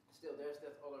still, there's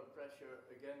that other pressure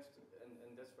against,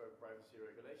 and that's where privacy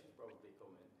regulations probably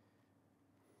come in.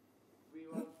 We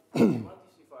want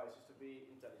these devices to be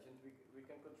intelligent. We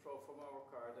can control from our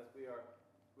car that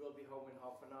we'll be home in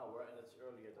half an hour, and it's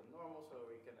earlier than normal, so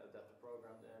we can adapt the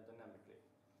program dynamically.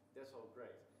 That's all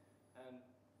great. And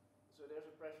so there's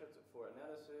a pressure for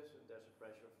analysis, and there's a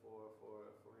pressure for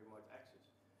remote access.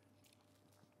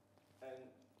 And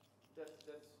that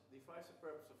device device, the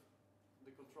purpose of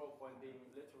the control point being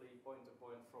literally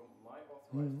point-to-point from my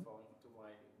authorized phone to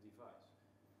my device.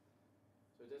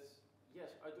 So that's,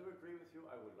 yes, I do agree with you.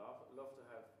 I would love to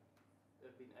have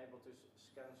been able to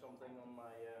scan something on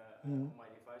my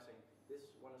device saying this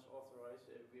one is authorized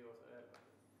via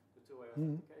the two-way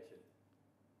authentication.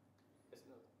 It's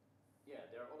not. Yeah,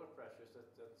 there are other pressures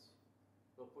that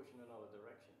will push in another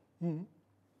direction.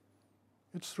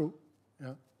 It's true.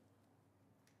 Yeah.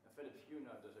 And Philips Hue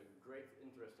now does a great,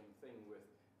 interesting thing with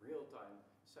real-time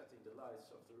setting the lights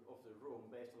of the room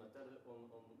based on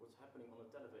on what's happening on a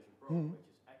television program,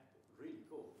 which is really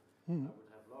cool. I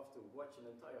would have loved to watch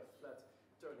an entire flat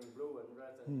turning blue and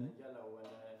red and yellow and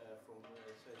from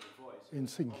say The Voice in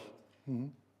sync. I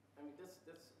mean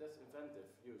that's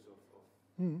inventive use of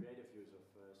creative use of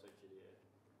such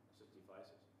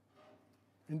devices.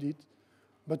 Indeed,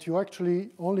 but you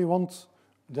actually only want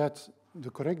that the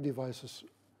correct devices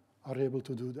are able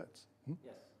to do that.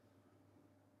 Yes.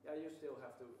 Yeah, you still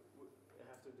have to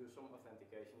do some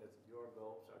authentication that your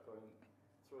bulbs are going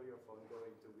through your phone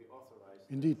going to be authorized.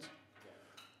 Indeed.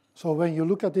 So when you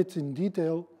look at it in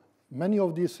detail, many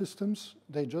of these systems,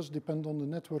 they just depend on the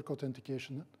network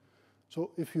authentication.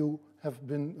 So if you have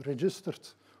been registered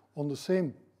on the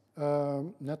same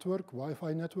network,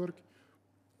 Wi-Fi network,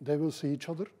 they will see each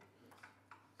other.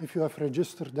 If you have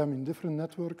registered them in different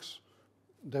networks,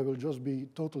 they will just be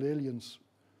total aliens.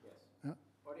 Yes. Yeah.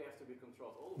 Or they have to be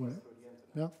controlled all the way through the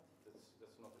internet. Yeah.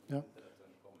 That's not the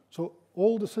internet common. So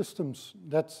all the systems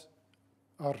that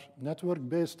are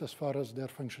network-based as far as their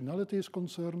functionality is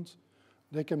concerned,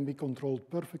 they can be controlled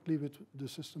perfectly with the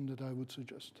system that I would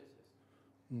suggest.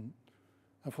 And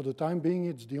for the time being,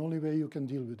 it's the only way you can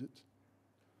deal with it.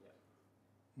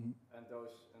 Yeah. And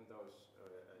those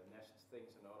Nest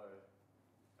things and other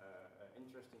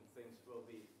interesting things will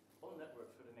be on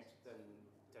networks for the next 10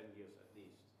 years at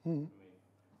least. I mean,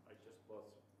 I just bought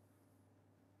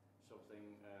something,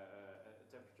 a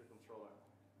temperature controller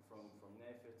from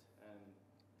Nefit, and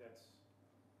that's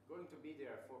going to be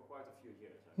there for quite a few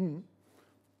years.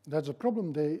 That's a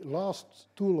problem. They last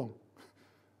too long.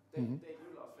 They do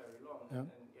last very long, Yeah.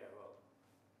 and yeah, well,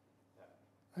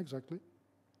 yeah. Exactly.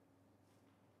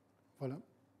 Voilà.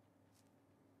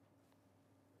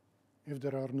 If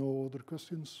there are no other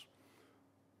questions,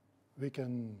 we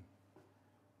can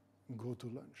go to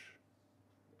lunch.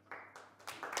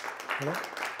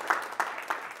 Voilà.